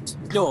divot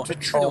No. to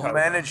trip Oh, over.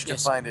 managed to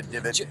Yes. find a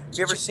divot. J-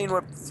 You ever seen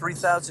what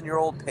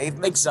 3,000-year-old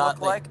pavements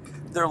Exactly. look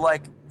like? They're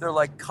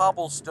like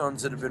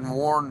cobblestones that have been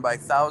worn by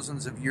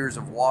thousands of years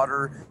of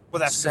water, Well,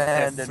 that's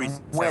sand, they're and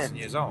 3,000 wind.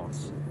 years old.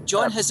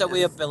 John has a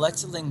way of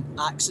belittling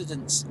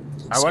accidents.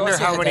 I wonder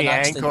Scotty how had many an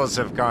accident. ankles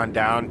have gone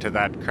down to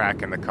that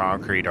crack in the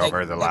concrete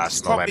over the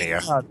last millennia.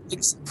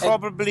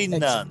 Probably it's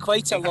none.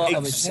 quite a lot, I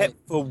would say.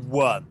 Except for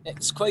one.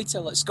 It's quite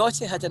a lot.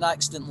 Scotty had an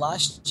accident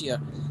last year,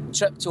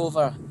 tripped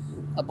over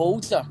a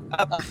boulder,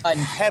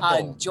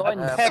 and John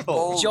A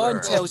pebble. John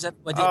tells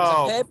everybody it was a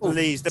Oh, pebble.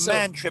 please. The So-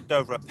 man tripped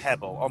over a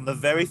pebble on the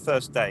very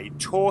first day,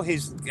 tore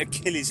his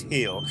Achilles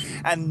heel,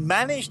 and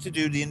managed to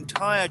do the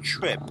entire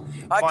trip.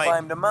 I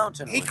climbed a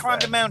mountain. He with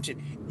climbed that. a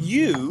mountain.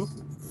 You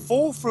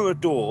fall through a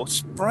door,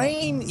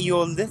 sprain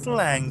your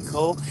little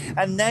ankle,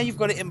 and now you've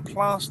got it in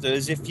plaster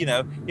as if, you're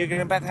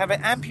going to have it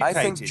I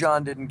amputated. think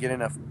John didn't get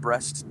enough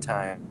breast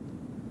time.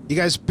 You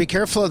guys be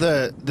careful of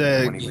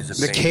When he was a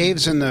the baby.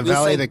 caves in the We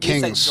Valley think- of the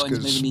we think Kings. John's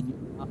 'Cause maybe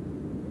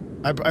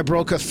I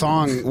broke a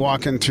thong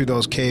walking through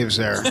those caves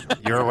there.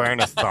 You were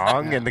wearing a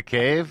thong in the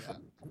cave?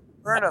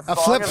 We're in a A thong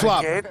flip in the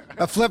flop. cave.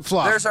 A flip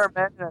flop. There's our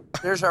man.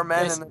 There's our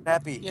man Yes. in the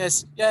nappy.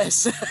 Yes.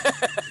 See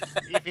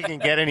if you can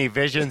get any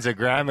visions of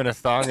Graham in a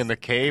thong in the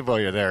cave while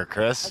you're there,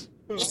 Chris.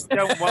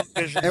 Don't want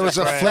visions It was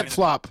a of Graham. flip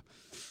flop.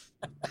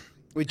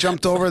 We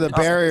jumped over the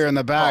barrier in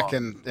the back, Oh.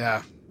 and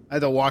I had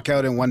to walk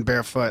out in one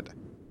bare foot.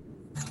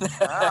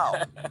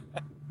 Wow.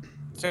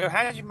 So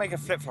how did you make a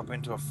flip flop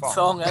into a thong?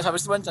 Thong. I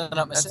was wondering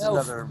that That's myself.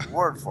 another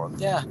word for them.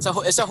 Yeah,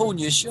 it's a whole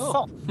new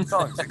show.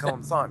 Thongs. They call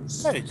them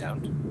thongs. No, they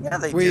don't. Yeah,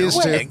 they We do.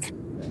 used to. Wink.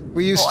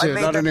 We used I to,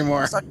 made not that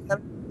anymore. suck a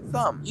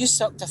thumb. You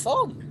sucked a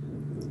thong.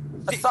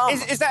 A thumb.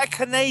 Is that a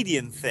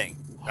Canadian thing?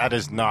 That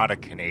is not a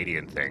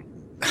Canadian thing.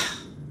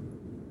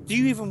 Do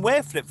you even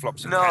wear flip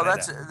flops in No, Canada?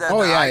 that's. Oh,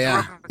 I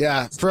yeah. grew up-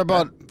 Yeah, for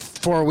about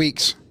 4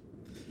 weeks.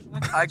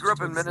 I grew up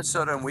in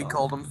Minnesota, and we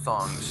called them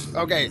thongs.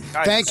 Okay,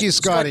 thank you,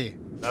 Scotty.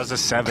 That was a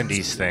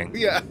 70s thing.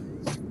 Yeah.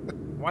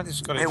 Why did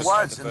Scotty It just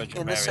was say the Virgin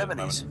in the Mary at 70s.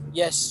 moment?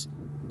 Yes.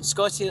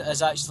 Scotty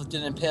is actually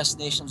doing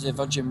impersonations of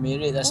the Virgin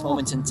Mary at this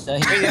moment in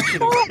time. Hey, actually,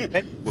 you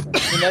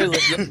You now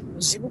look-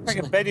 look like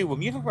a Betty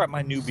woman. You look like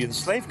my Nubian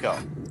slave girl.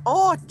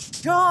 Oh,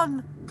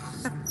 John.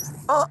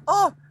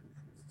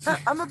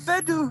 I'm a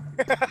Bedu.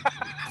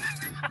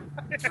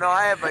 No,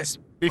 I have my.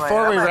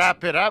 Before we I'm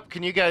wrap it up,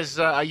 can you guys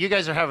are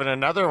having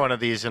another one of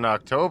these in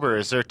October.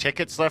 Is there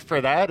tickets left for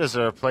that? Is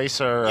there a place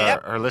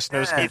our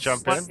listeners can Yes.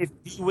 jump in? If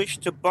you wish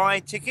to buy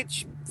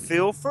tickets,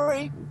 feel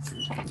free.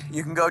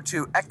 You can go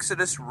to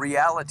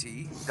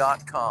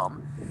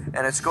exodusreality.com,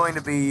 and it's going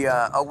to be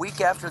a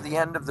week after the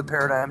end of the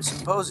Paradigm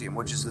Symposium,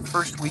 which is the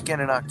first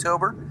weekend in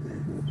October,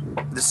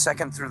 the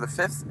 2nd through the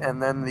 5th,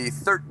 and then the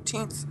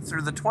 13th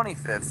through the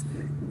 25th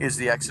is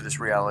the Exodus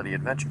Reality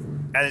Adventure.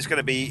 And it's going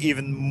to be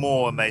even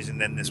more amazing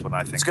than this one,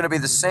 I think. It's going to be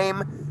the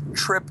same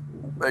trip,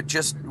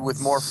 just with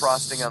more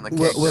frosting on the cake.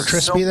 Will There's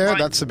Chris so be there? much-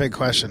 That's the big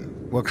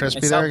question. Will Chris be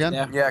It's there up again?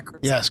 there. Yeah, Chris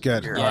Yes,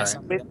 good. here. All Yes.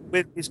 right.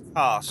 With his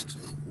cast.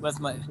 Yes.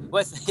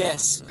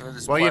 With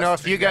his Well, if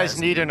plastic you guys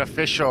guys. need an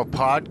official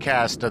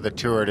podcast of the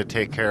tour to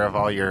take care of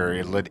all your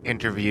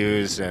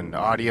interviews and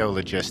audio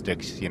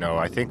logistics,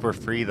 I think we're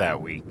free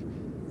that week.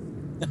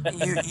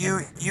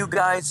 you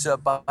guys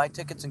buy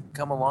tickets and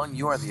come along.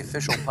 You are the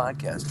official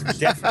podcasters.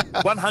 Definitely.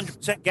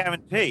 100%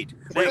 guaranteed.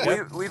 There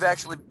you go. We've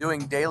actually been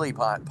doing daily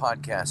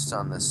podcasts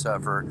on this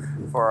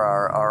for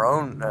our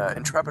own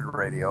Intrepid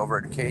Radio over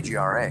at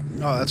KGRA.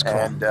 Oh, that's cool.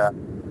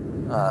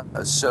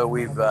 And so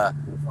we've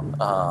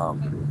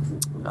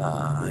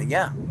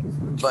yeah.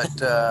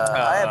 But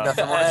I have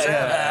nothing more to say.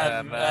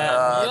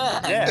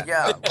 Yeah.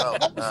 Yeah. Well,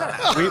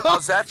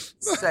 how's that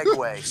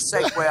segue?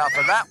 Segue off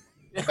of that.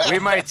 We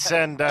might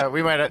send.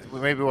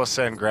 Maybe we'll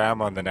send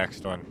Graham on the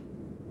next one.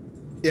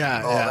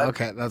 Yeah.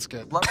 Okay, that's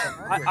good.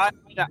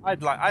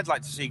 I'd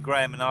like to see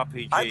Graham and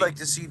RPG. I'd like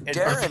to see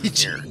Darren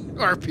here.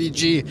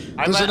 RPG.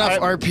 There's enough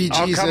RPGs.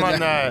 I'll come in on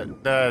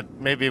there. the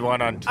maybe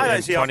one on I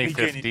don't see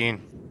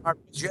 2015.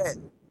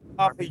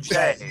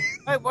 RPG.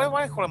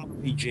 Why call him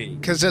RPG?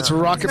 Because it's a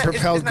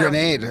rocket-propelled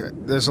grenade.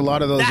 There's a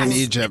lot of those in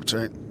Egypt,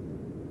 right?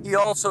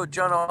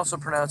 John also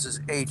pronounces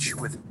H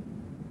with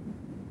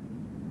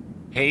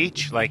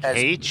H, like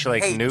H,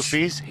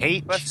 Newfies?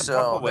 H?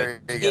 So there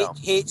you go.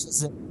 H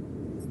is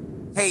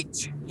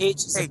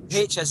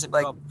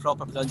the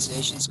proper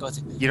pronunciation,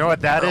 Scotty. You know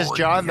what that is,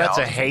 John? That's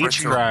a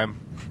H crime.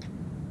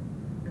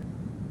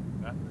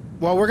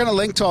 Well, we're gonna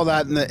link to all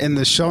that in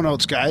the show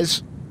notes,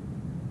 guys,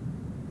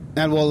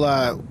 and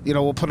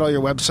we'll put all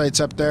your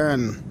websites up there,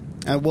 and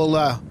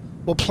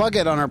we'll plug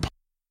it on our.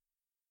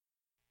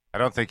 I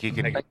don't think you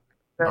can. I think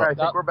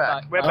we're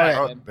back. We're back.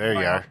 Oh, there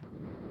you are.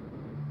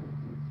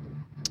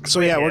 So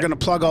yeah, we're gonna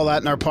plug all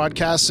that in our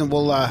podcast, and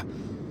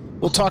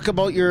we'll talk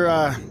about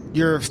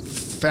your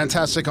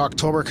fantastic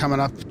October coming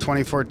up,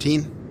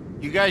 2014.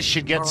 You guys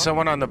should get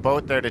someone on the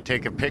boat there to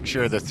take a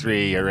picture of the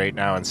three right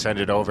now and send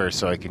it over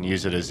so I can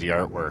use it as the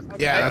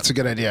artwork. Yeah, that's a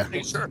good idea.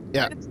 Sure.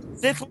 Yeah.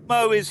 Little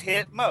Mo is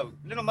here.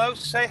 Little Mo,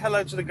 say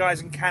hello to the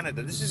guys in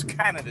Canada. This is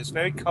Canada. It's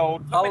very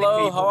cold.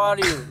 Hello, how are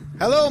you?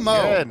 Hello,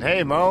 Mo. Good.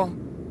 Hey, Mo.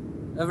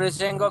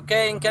 Everything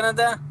okay in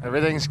Canada?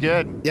 Everything's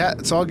good. Yeah,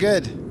 it's all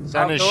good.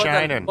 Sun is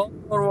shining.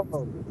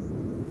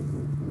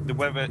 The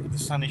weather, the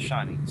sun is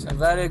shining. So.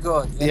 Very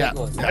good. Very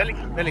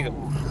good. Very good.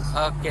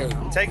 Okay.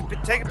 Take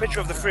a picture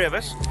of the three of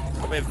us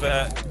with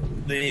the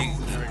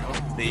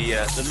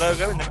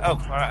logo. And all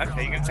right.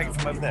 Okay, you're gonna take it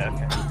from over there.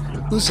 Okay.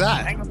 Who's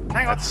that? Hang on.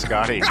 That's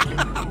Scotty.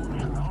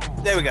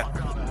 There we go.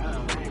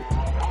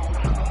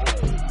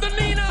 The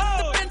Nina,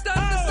 the Pinta,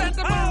 the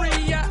Santa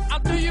Maria. I'll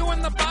do you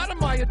in the bottom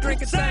while you're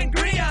drinking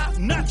sangria.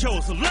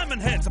 Nachos, lemon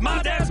heads,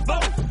 my dad's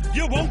boat.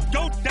 You won't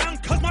go down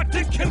cause my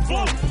dick can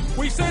float.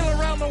 We sail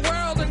around the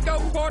world and go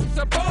port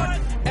to port.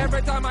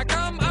 Every time I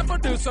come, I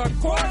produce a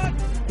quart.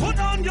 Put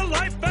on your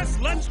life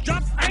vest, let's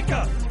drop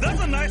anchor. There's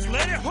a nice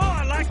lady who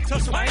I like to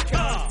swank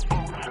her.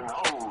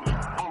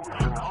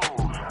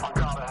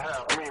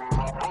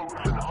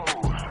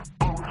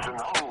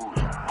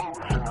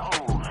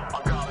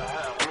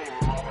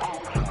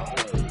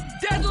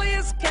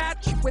 Deadliest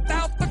catch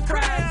without the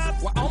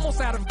crabs. We're almost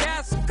out of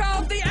gas,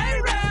 called the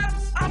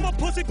Arabs. I'm a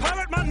pussy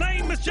pirate, my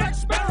name is Jack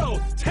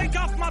Sparrow. Take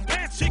off my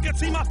pants, she can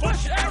see my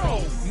flesh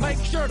arrow. Make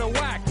sure to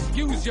wax,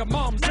 use your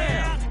mom's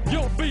hair.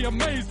 You'll be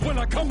amazed when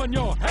I come in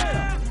your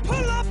hair.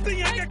 Pull up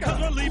the anchor cause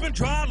we're leaving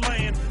dry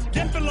land.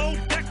 Get below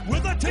deck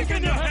with a tick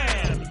in your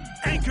hand.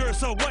 Anchor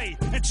us away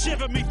and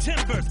shiver me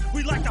timbers.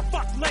 We like to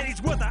fuck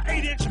ladies with our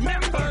 8-inch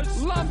members.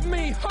 Love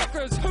me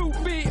hookers who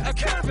be a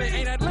curvy.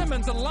 Ain't had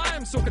lemons and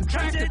limes so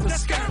contracted the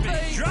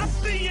scurvy. Drop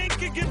the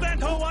anchor, give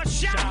that hoe a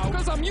shout.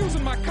 Cause I'm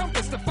using my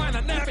compass to find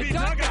a nappy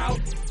dugout.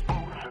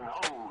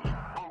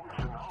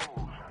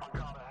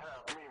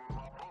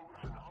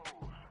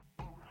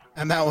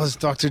 And that was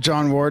Dr.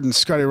 John Ward and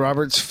Scotty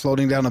Roberts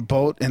floating down a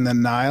boat in the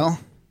Nile.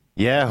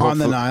 Yeah, on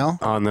the Nile.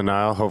 On the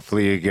Nile.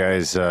 Hopefully, you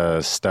guys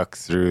stuck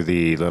through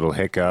the little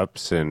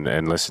hiccups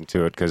and listened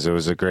to it because it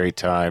was a great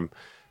time.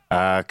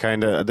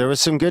 There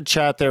was some good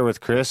chat there with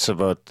Chris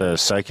about the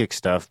psychic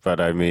stuff, but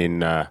I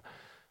mean,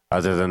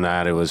 other than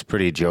that, it was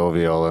pretty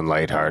jovial and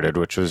lighthearted,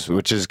 which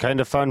is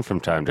kind of fun from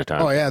time to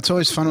time. Oh yeah, it's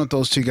always fun with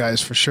those two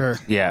guys for sure.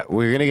 Yeah,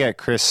 we're gonna get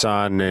Chris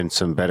on in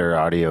some better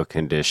audio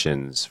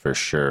conditions for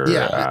sure.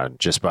 Yeah,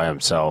 just by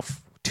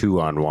himself,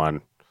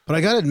 2-on-1. But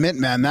I gotta admit,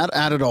 man, that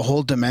added a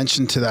whole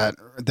dimension to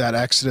that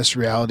Exodus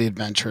reality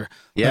adventure.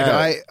 Yeah,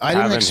 like, I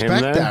didn't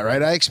expect that,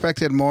 right? I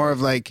expected more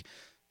of like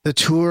the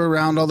tour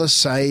around all the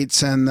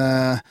sites and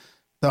the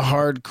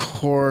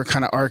hardcore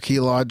kind of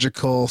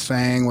archaeological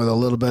thing with a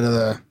little bit of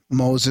the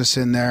Moses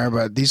in there.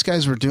 But these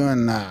guys were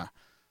doing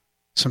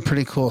some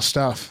pretty cool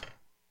stuff.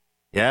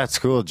 Yeah, it's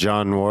cool.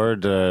 John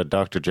Ward,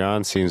 Dr.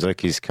 John, seems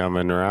like he's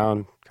coming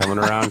around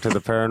to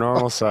the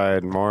paranormal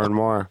side more and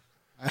more.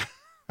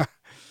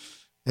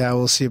 Yeah,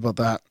 we'll see about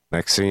that.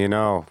 Next thing you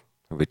know,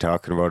 we'll be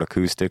talking about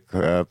acoustic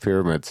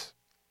pyramids.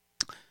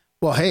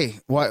 Well,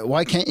 hey,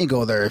 why can't you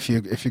go there if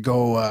you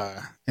go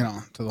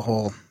to the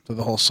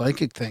whole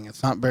psychic thing?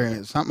 It's not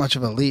much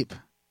of a leap.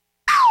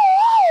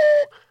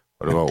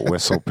 What about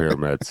whistle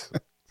pyramids?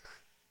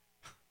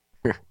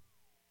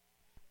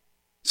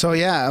 So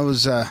yeah,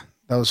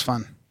 that was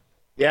fun.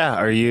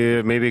 Yeah,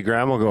 maybe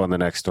Graham will go on the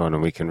next one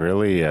and we can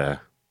really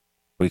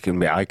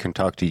I can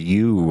talk to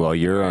you while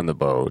you're on the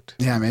boat.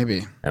 Yeah,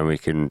 maybe. And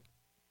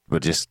we'll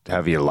just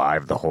have you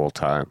live the whole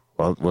time.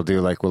 We'll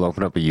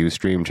open up a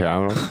Ustream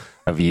channel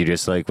of you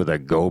just like with a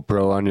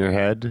GoPro on your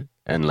head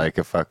and like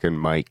a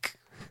fucking mic.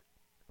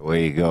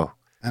 Away you go.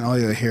 And all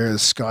you'll hear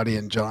is Scotty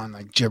and John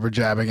like jibber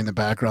jabbing in the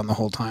background the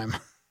whole time.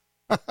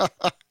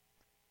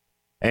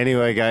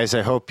 Anyway, guys,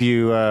 I hope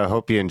you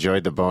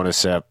enjoyed the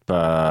bonus ep.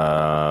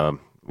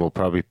 we'll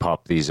probably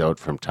pop these out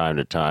from time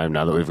to time.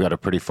 Now that we've got a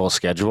pretty full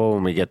schedule,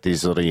 when we get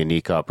these little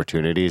unique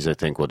opportunities, I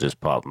think we'll just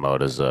pop them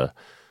out as a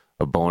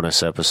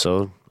bonus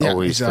episode,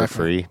 always for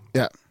free.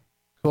 Yeah,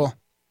 cool.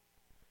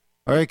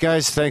 All right,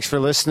 guys, thanks for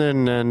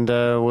listening, and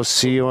we'll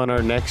see you on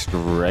our next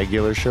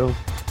regular show.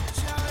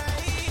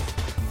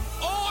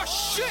 Oh,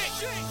 shit!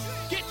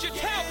 Get your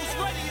towels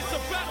ready, it's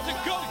about to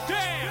go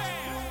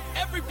down.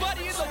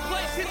 Everybody in the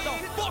place hit the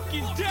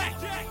fucking deck,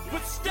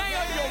 but stay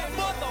on your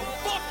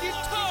motherfucking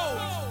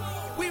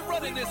toes. We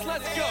running this,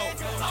 let's go.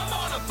 I'm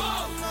on a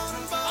boat.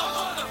 I'm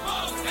on a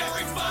boat.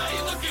 Everybody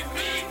look at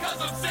me,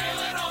 cause I'm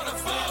sailing on a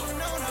boat.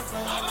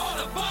 I'm on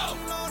a boat.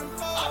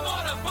 I'm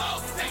on a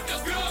boat. Take a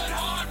good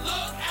hard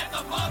look at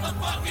the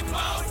motherfucking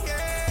boat.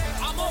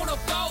 I'm on a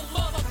boat,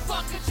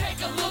 motherfucker,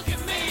 take a look at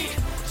me.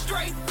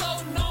 Straight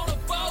floating on a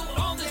boat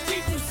on the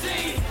deep blue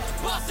sea.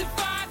 Busting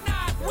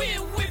 5-9,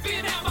 wind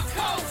whipping out my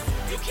coat.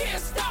 You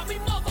can't stop me,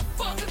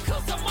 motherfucker,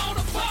 cause I'm on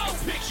a boat.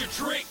 Picture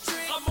trick,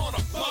 I'm on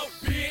a boat,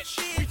 bitch.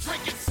 We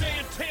drinking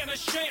Santana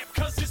champ,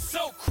 cause it's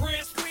so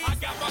crisp. I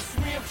got my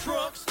swim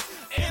trunks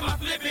and my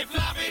flippin'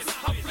 floppies.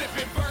 I'm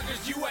flipping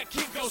burgers, you at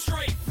Kinko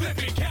straight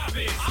flipping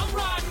cabbage. I'm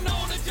riding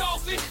on a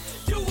dolphin,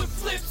 doing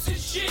flips and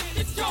shit.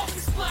 The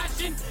dolphin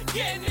splashing,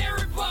 getting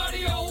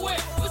everybody all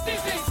wet. But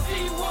this ain't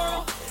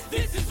SeaWorld,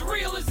 this is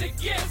real as it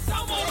gets.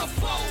 I'm on a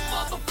boat,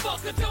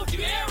 motherfucker, don't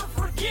you ever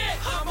forget.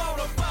 I'm on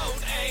a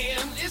boat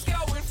and it's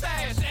going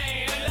fast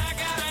and I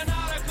got an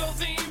article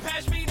theme,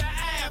 pass me the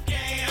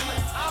Afghan.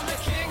 I'm the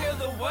king of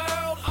the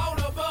world on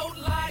a boat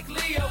like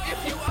Leo.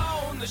 If you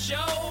own the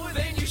show,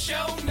 then you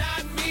show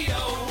not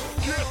me-o.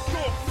 Get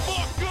the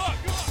fuck up!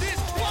 This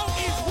boat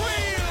is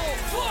real!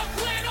 Fuck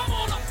land, I'm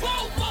on a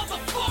boat,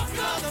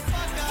 motherfucker!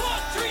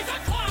 Fuck trees, I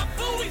climb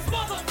buoys,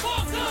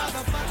 motherfucker!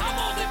 I'm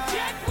on the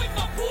deck with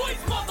my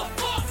boys,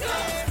 motherfucker!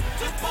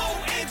 The boat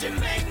engine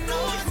make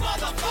noise,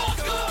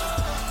 motherfucker!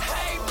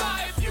 Hey,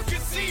 bye, if you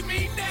can see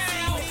me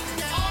now!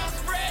 Arms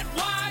spread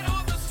wide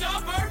on the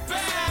starboard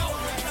bow!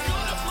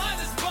 Gonna fly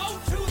this boat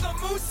to the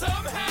moon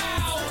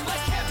somehow!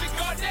 Like Kevin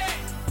Garnett,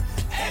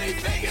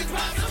 anything is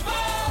possible!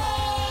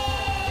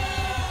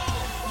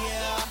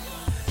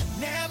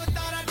 Never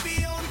thought I'd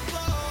be on the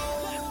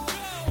boat.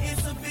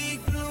 It's a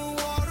big blue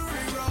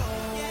watery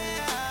road.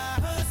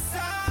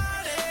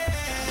 Aside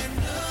and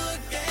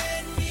look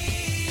at me.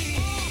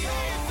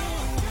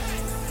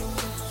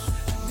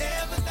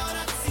 Never thought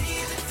I'd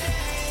see the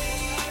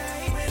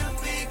day when a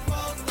big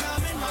boat's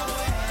coming my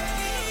way.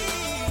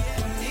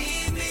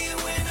 Believe me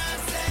when I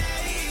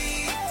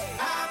say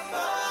I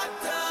bought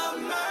the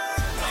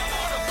mermaid. I'm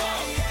on a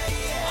boat.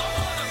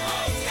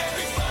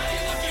 Everybody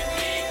look at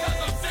me, cause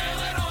I'm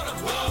sailing on a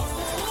boat.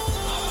 I'm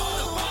on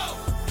a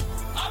boat.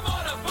 I'm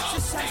on a boat.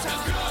 Take a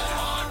good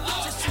hard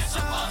look at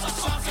the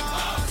motherfucking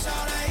boat.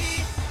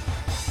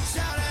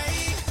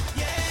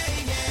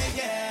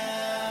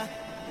 Yeah.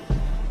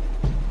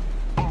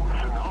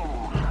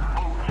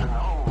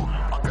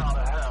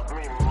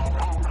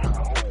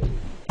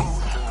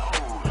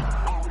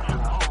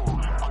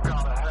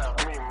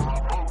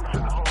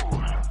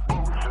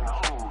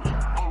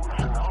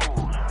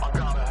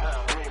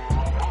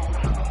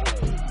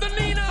 The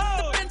Nina,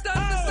 the Pinta,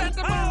 the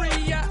Santa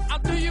Maria. I'll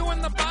do you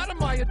in the bottom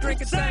while you're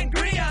drinking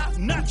sangria.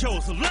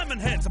 Nachos, lemon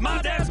heads,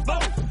 my dad's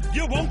boat.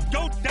 You won't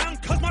go down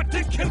cause my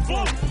dick can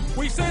float.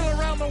 We sail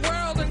around the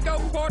world and go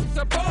port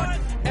to port.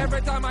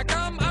 Every time I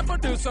come, I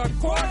produce a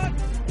quart.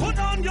 Put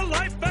on your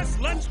life vest,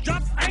 let's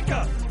drop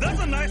anchor. There's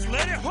a nice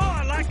lady who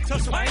I like to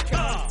spank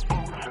her.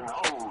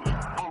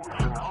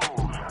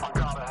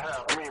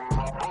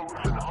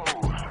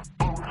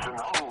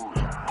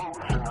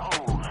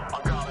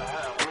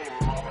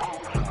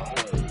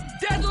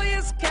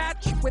 Deadliest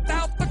catch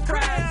without the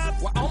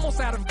crabs. We're almost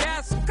out of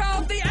gas,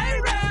 called the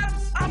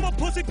Arabs. I'm a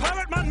pussy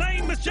pirate, my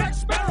name is Jack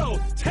Sparrow.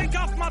 Take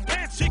off my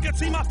pants, you can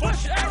see my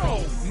flesh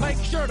arrow. Make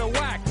sure to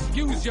wax,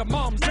 use your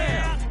mom's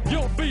hair.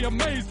 You'll be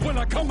amazed when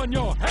I come in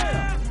your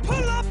hair.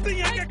 Pull up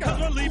the anchor cause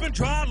we're leaving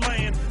dry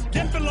land.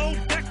 Get below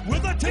deck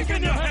with a tick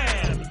in your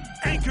hand.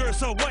 Anchor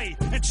us away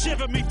and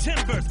shiver me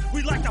timbers.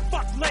 We like to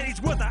fuck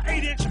ladies with our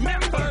 8-inch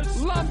members.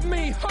 Love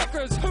me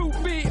hookers who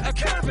be a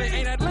curvy.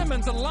 Ain't had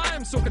lemons and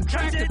limes so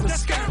contracted the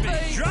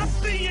scurvy. Drop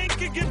the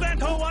anchor, give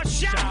that hoe a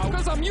shout.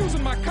 Cause I'm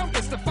using my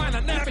compass to find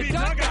a nappy